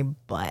my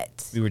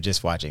butt. We were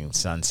just watching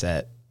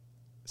Sunset,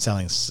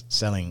 selling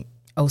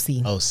OC.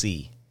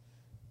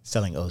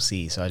 Selling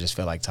OC. So I just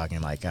feel like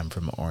talking like I'm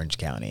from Orange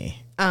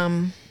County.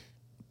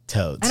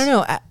 Toads. I don't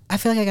know. I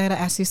feel like I gotta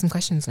ask you some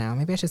questions now.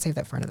 Maybe I should save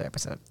that for another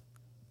episode.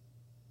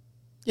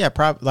 Yeah,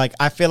 probably. Like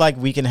I feel like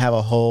we can have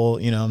a whole,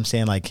 what I'm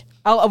saying, like.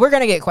 Oh, we're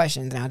gonna get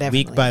questions now.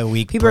 Definitely, week by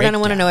week. People are gonna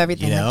want to know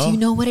everything. Like, do you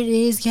know what it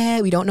is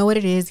yet? We don't know what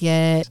it is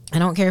yet. I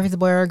don't care if it's a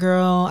boy or a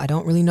girl. I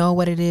don't really know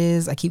what it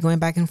is. I keep going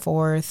back and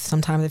forth.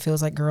 Sometimes it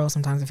feels like girl.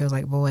 Sometimes it feels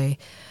like boy.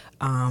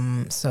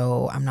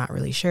 So I'm not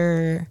really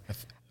sure.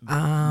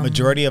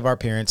 Majority of our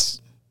parents,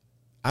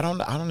 I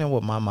don't know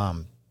what my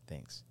mom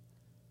thinks.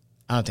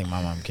 I don't think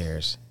my mom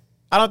cares.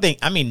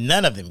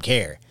 None of them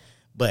care.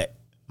 But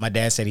my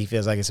dad said he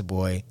feels like it's a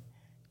boy.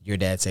 Your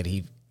dad said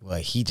he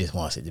just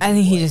wants it to be a boy. I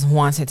think he just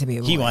wants it to be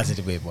a boy. He wants it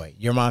to be a boy.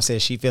 Your mom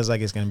says she feels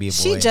like it's going to be a boy.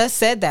 She just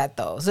said that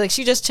though. So like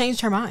she just changed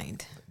her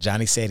mind.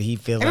 Johnny said he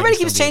feels Everybody like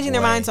keeps changing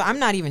their mind, so I'm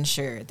not even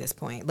sure at this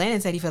point. Landon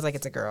said he feels like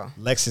it's a girl.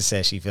 Lexus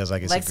said she feels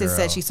like it's a girl. Lexus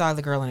said she saw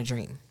the girl in a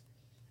dream.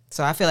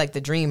 So I feel like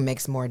the dream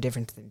makes more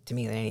difference to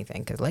me than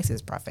anything because Lexus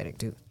is prophetic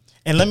too.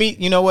 And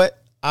you know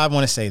what? I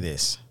want to say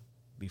this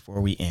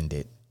before we end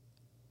it.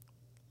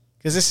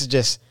 Because this is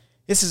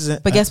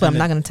But guess what? I'm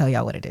not going to tell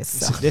y'all what it is.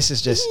 So. This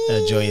is just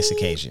a joyous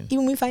occasion.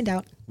 Even we find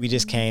out. We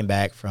just came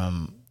back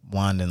from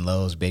Wanda and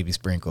Lowe's Baby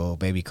Sprinkle,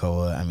 Baby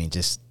Koa. I mean,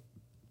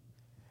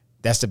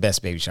 that's the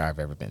best baby shower I've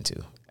ever been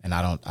to. And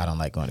I don't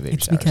like going to baby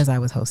showers. It's because I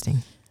was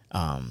hosting.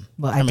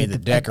 The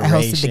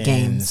decorations.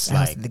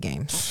 I hosted the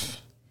games.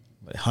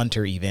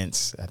 Hunter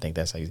events. I think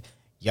that's how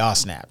y'all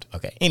snapped.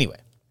 Okay. Anyway.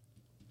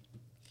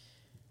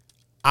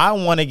 I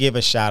want to give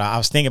a shout out. I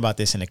was thinking about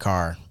this in the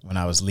car when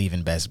I was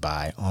leaving Best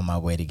Buy on my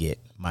way to get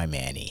my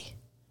Manny.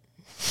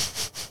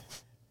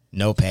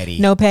 No petty.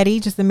 No petty,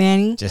 just the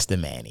Manny? Just the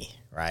Manny,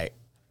 right?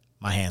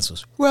 My hands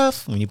was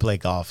rough. When you play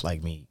golf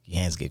like me, your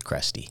hands get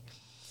crusty.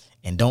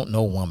 And don't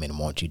no woman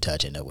want you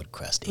touching her with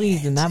crusty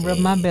Please hands. do not rub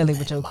my belly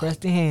with your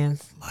crusty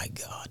hands. My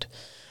God.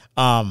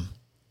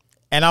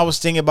 And I was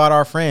thinking about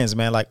our friends,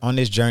 man, like on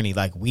this journey.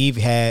 Like we've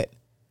had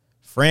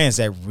friends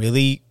that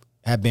really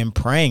have been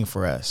praying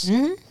for us.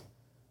 Mm-hmm.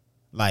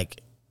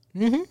 Like,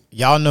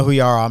 y'all know who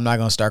y'all are. I'm not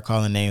going to start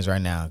calling names right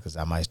now because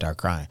I might start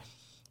crying.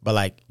 But,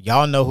 like,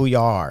 y'all know who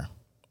y'all are.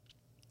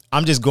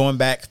 I'm just going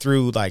back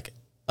through, like,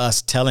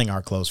 us telling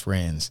our close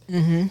friends.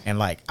 Mm-hmm. And,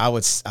 like, I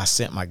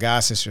sent my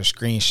god sister a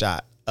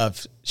screenshot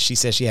she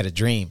said she had a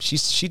dream.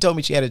 She told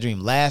me she had a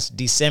dream last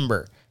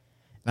December.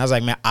 And I was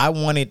like, man, I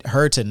wanted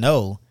her to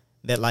know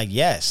that, like,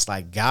 yes,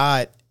 like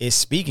God is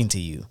speaking to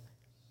you.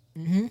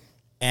 Mm-hmm.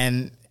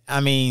 And I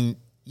mean,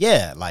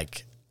 yeah,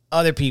 like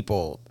other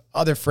people,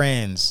 other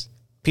friends,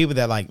 people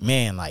that like,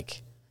 man,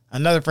 like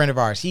another friend of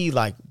ours, he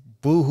like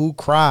boo-hoo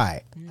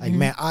cried. Mm-hmm. Like,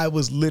 man, I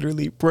was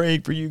literally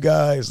praying for you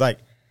guys. Like,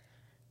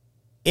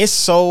 it's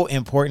so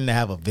important to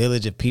have a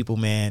village of people,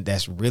 man,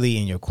 that's really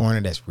in your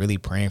corner, that's really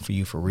praying for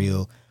you for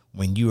real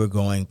when you are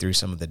going through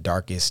some of the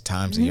darkest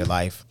times in your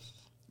life.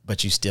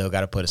 But you still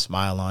got to put a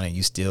smile on it.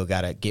 You still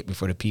got to get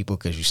before the people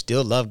because you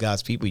still love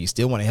God's people. You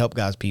still want to help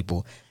God's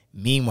people.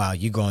 Meanwhile,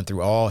 you're going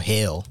through all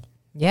hell.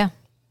 Yeah.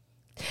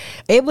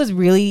 It was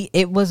really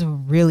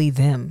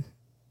them.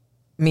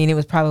 I mean, it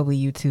was probably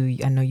you too.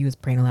 I know you was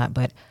praying a lot,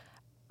 but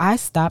I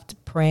stopped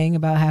praying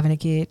about having a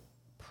kid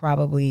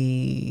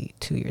probably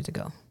 2 years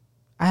ago.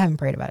 I haven't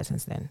prayed about it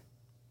since then.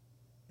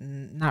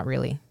 Not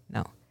really.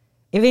 No.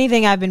 If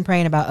anything, I've been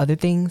praying about other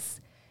things.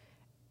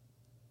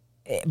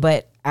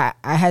 But I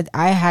had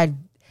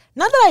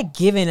not that I'd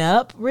given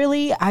up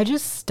really. I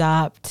just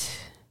stopped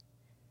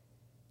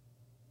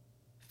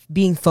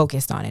being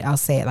focused on it. I'll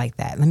say it like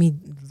that. Let me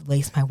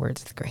lace my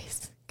words with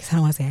grace because I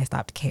don't want to say I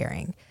stopped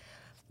caring.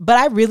 But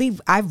I really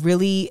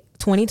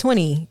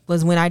 2020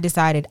 was when I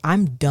decided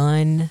I'm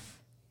done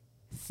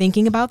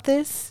thinking about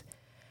this.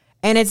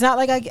 And it's not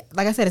like I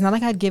said, it's not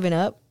like I'd given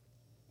up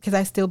because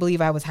I still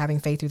believe I was having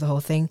faith through the whole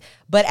thing.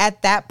 But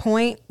at that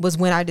point was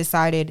when I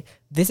decided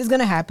this is going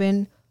to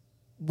happen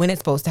when it's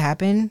supposed to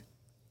happen.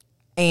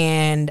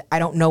 And I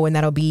don't know when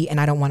that'll be. And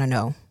I don't want to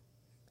know.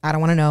 I don't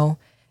want to know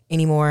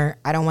anymore.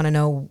 I don't want to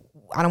know.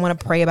 I don't want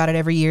to pray about it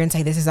every year and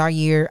say, this is our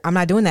year. I'm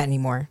not doing that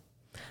anymore.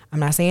 I'm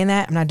not saying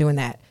that. I'm not doing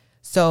that.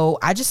 So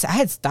I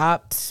had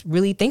stopped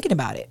really thinking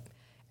about it.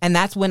 And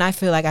that's when I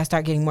feel like I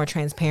start getting more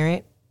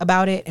transparent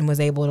about it and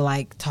was able to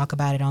like talk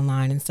about it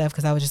online and stuff.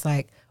 Cause I was just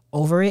like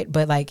over it,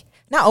 but like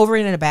not over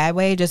it in a bad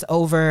way, just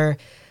over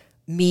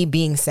me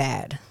being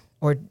sad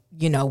or,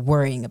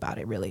 worrying about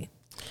it really.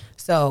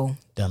 So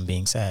Done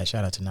being sad.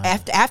 Shout out to Naya.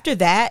 After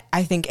that,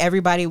 I think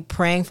everybody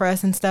praying for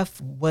us and stuff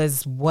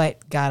was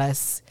what got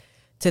us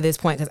to this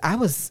point. Cause I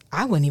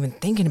wasn't even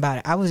thinking about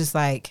it. I was just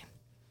like,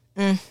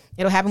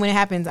 it'll happen when it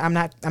happens. I'm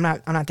not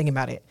thinking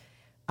about it.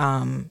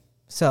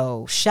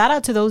 So shout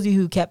out to those of you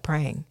who kept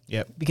praying.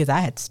 Yep. Because I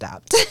had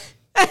stopped.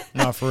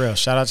 No, for real.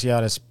 Shout out to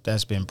y'all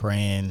that's been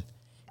praying.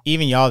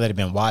 Even y'all that have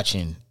been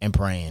watching and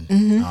praying.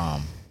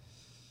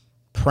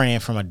 Praying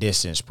from a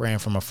distance, praying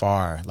from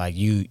afar. Like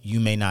you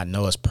may not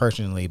know us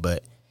personally,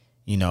 but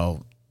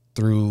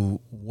through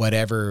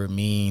whatever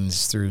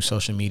means, through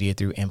social media,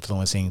 through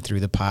influencing, through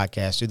the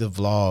podcast, through the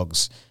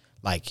vlogs,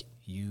 like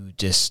you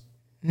just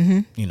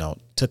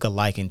took a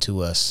liking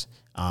to us.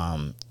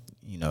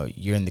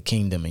 You're in the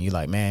kingdom and you're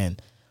like, man,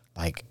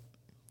 like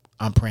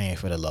I'm praying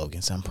for the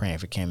Logans. I'm praying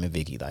for Cam and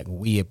Vicky. Like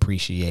we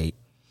appreciate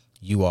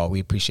you all. We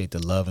appreciate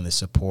the love and the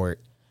support.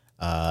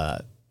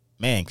 Man,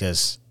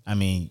 because I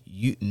mean,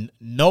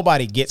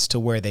 nobody gets to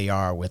where they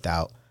are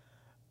without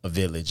a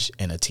village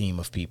and a team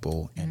of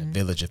people and a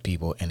village of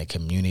people and a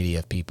community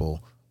of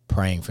people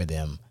praying for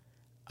them,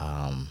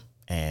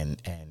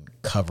 and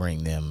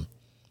covering them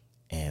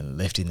and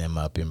lifting them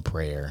up in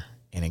prayer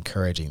and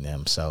encouraging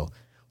them. So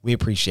we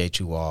appreciate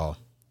you all.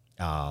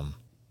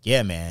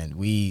 Yeah, man,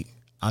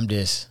 I'm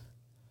just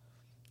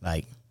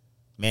like,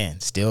 man,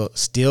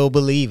 still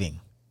believing,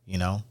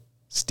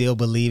 still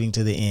believing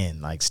to the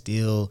end, like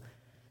still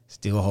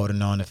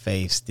holding on to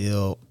faith,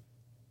 still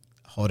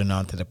holding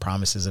on to the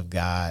promises of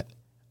God.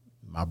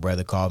 My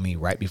brother called me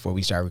right before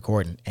we started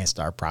recording and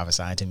started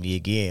prophesying to me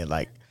again.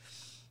 Like,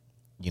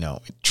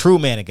 true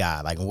man of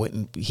God, like what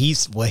he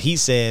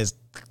says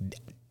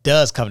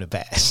does come to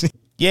pass.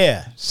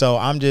 Yeah. So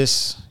I'm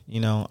just,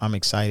 I'm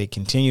excited.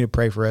 Continue to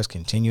pray for us.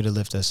 Continue to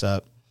lift us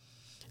up.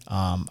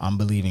 I'm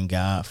believing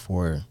God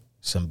for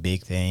some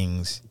big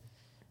things,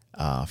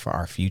 for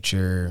our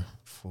future,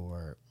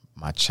 for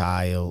my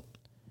child,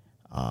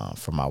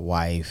 for my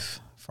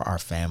wife, for our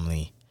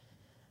family.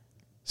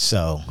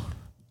 So,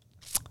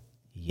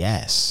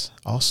 yes.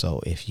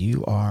 Also, if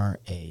you are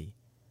a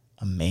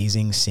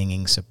amazing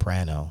singing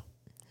soprano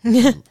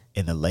in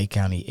the Lake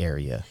County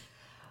area,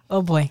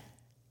 oh boy,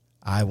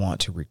 I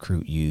want to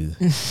recruit you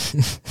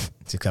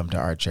to come to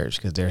our church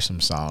because there's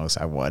some songs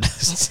I want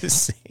us to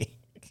sing.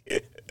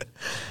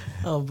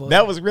 Oh boy,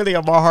 that was really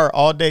on my heart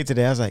all day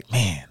today. I was like,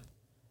 man,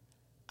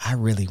 I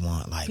really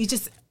want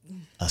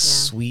a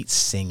sweet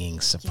singing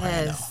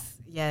soprano.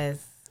 Yes,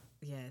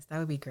 that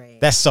would be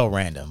great. That's so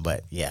random,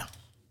 but yeah.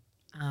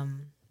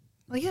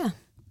 Well, yeah,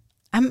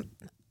 I'm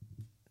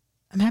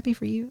happy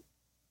for you.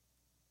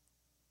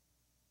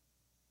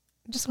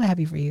 I'm just so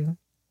happy for you.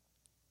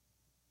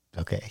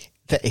 Okay,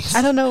 thanks.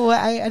 I don't know what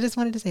I just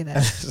wanted to say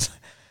that.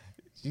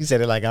 You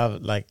said it like I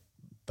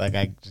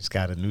just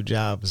got a new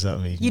job or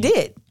something. You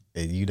did.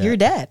 You're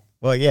dad.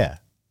 Well, yeah.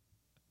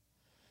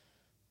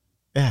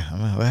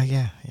 Yeah. Well,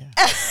 yeah.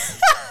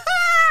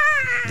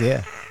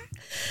 Yeah.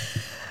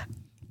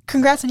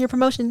 Congrats on your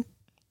promotion.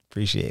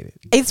 Appreciate it.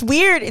 It's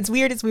weird. It's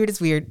weird.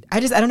 I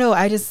don't know.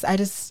 I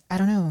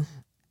don't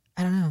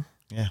know.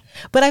 Yeah.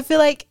 But I feel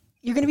like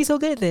you're going to be so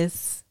good at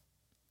this.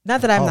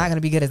 Not that I'm not going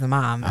to be good as a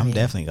mom. I'm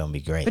definitely going to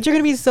be great. But you're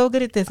going to be so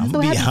good at this. I'm so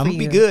happy for you. I'm going to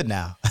be good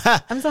now.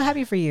 I'm so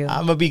happy for you.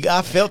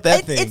 I felt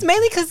that thing. It's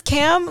mainly because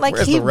Cam, like,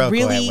 Where's he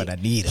LaRocco at when I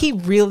need him? he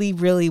really,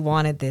 really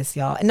wanted this,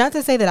 y'all. And not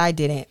to say that I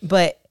didn't,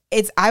 but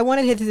I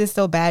wanted this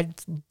so bad,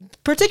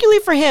 particularly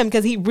for him,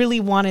 because he really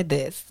wanted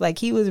this. Like,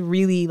 he was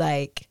really,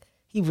 like,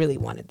 he really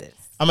wanted this.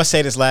 I'm going to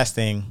say this last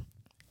thing,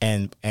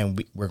 and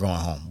we're going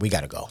home. We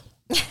got to go.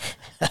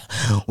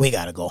 We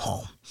got to go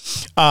home.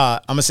 I'm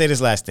going to say this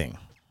last thing.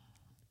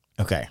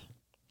 Okay.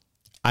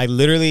 I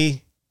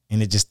literally,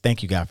 and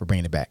thank you, God, for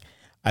bringing it back.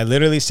 I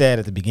literally said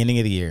at the beginning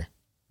of the year,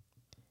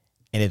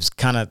 and it's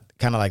kind of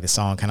like the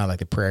song, kind of like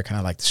the prayer, kind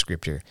of like the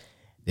scripture.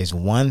 There's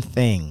one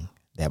thing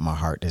that my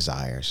heart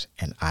desires,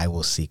 and I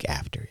will seek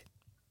after it.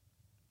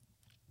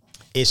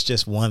 It's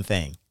just one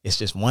thing. It's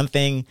just one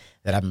thing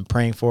that I've been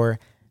praying for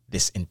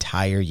this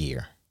entire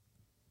year.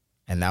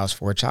 And that was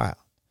for a child.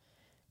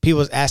 People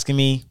was asking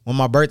me when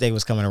my birthday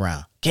was coming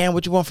around, Cam,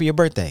 what you want for your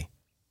birthday?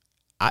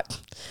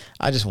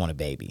 I just want a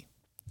baby.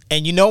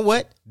 And you know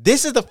what?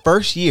 This is the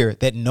first year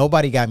that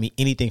nobody got me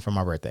anything for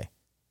my birthday.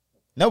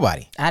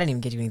 Nobody. I didn't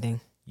even get you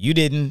anything. You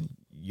didn't.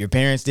 Your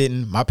parents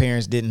didn't. My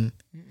parents didn't.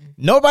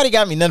 Nobody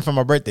got me nothing for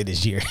my birthday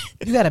this year.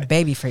 You got a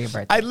baby for your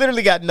birthday. I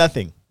literally got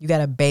nothing. You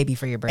got a baby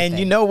for your birthday. And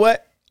you know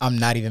what? I'm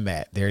not even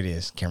mad. There it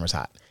is. Camera's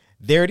hot.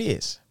 There it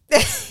is.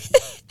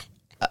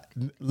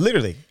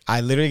 Literally.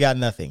 I literally got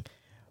nothing.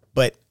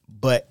 But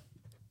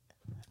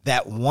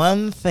that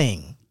one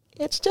thing,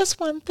 it's just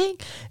one thing.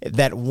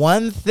 That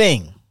one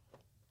thing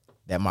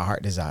that my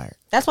heart desired.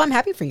 That's why I'm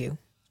happy for you.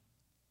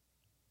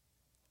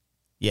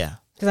 Yeah.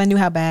 Because I knew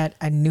how bad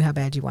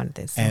you wanted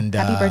this. So And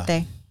happy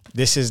birthday.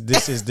 This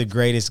is the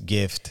greatest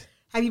gift.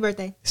 Happy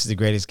birthday. This is the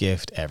greatest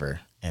gift ever.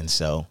 And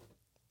so,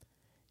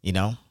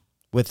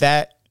 with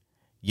that,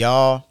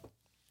 y'all,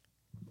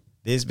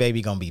 this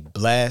baby gonna be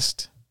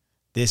blessed.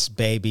 This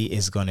baby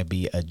is gonna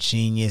be a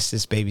genius.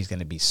 This baby's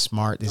gonna be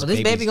smart. This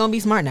baby gonna be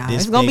smart now.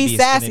 This It's gonna be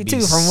sassy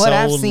too, from what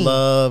I've seen.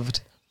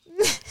 Loved.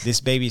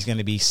 This baby's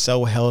gonna be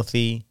so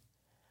healthy.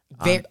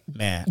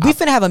 Man, we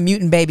finna have a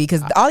mutant baby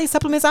because all these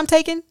supplements I'm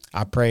taking.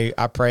 I pray,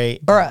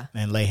 bruh,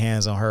 and lay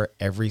hands on her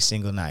every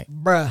single night.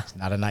 Bruh, it's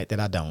not a night that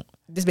I don't.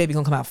 This baby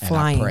gonna come out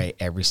flying. And I pray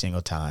every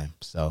single time.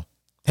 So,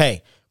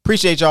 hey,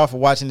 appreciate y'all for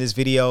watching this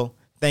video.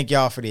 Thank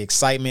y'all for the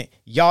excitement.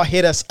 Y'all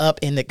hit us up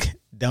in the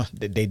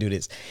they do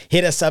this.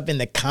 Hit us up in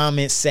the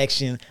comment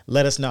section.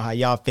 Let us know how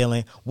y'all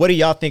feeling. What do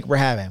y'all think we're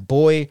having?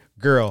 Boy,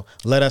 girl,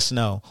 let us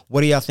know.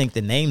 What do y'all think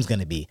the name's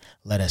gonna be?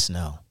 Let us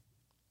know.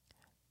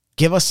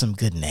 Give us some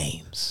good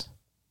names.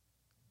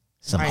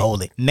 Some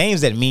holy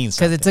names that mean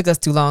something. Because it took us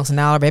too long, so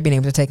now our baby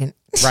names are taken.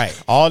 Right.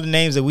 All the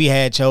names that we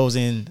had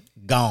chosen,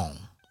 gone.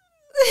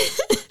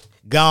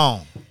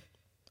 Gone.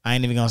 I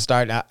ain't even gonna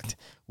start out.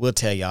 We'll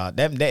tell y'all.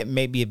 That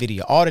may be a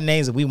video. All the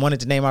names that we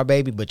wanted to name our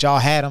baby, but y'all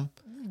had them.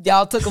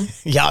 Y'all took them.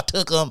 Y'all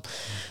took them.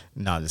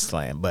 No, I'm just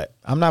playing. But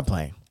I'm not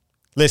playing.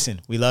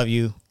 Listen, we love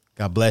you.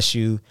 God bless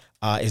you.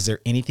 Is there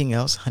anything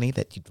else, honey,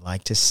 that you'd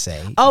like to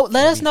say? Oh,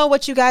 let us know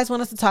what you guys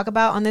want us to talk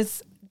about on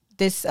this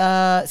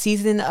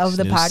season of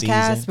the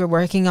podcast. Season. We're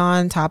working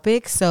on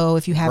topics. So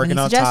if you have any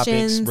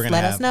suggestions,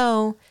 let us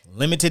know.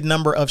 Limited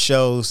number of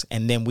shows,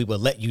 and then we will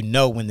let you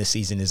know when the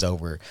season is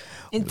over.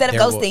 Instead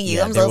of ghosting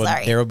you, I'm so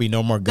sorry. There will be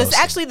no more ghosting.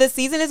 Actually, the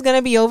season is going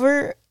to be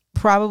over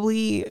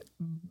probably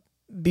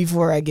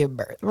before I give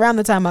birth, around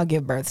the time I'll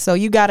give birth. So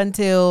you got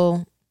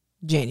until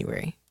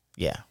January.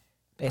 Yeah.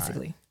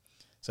 Basically. Right.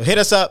 So hit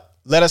us up.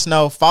 Let us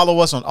know. Follow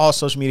us on all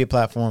social media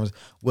platforms.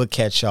 We'll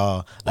catch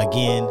y'all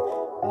again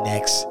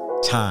next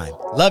time.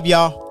 Love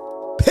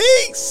y'all.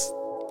 Peace.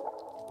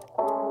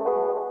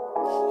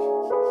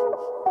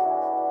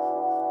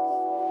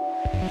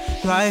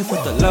 Life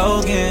with the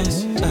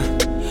Logans,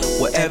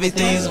 where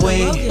everything's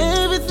we.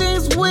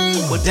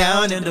 We're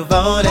down and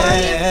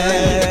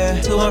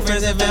devoted to our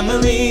friends and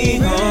family.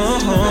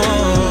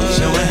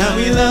 Showing how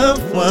we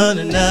love one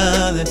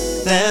another.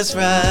 That's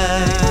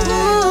right.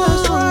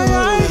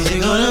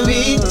 We're gonna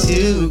be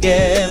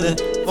together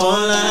for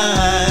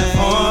life.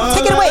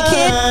 Take it away,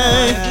 kid.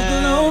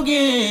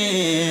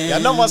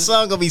 Y'all know my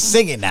son gonna be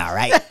singing now,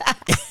 right?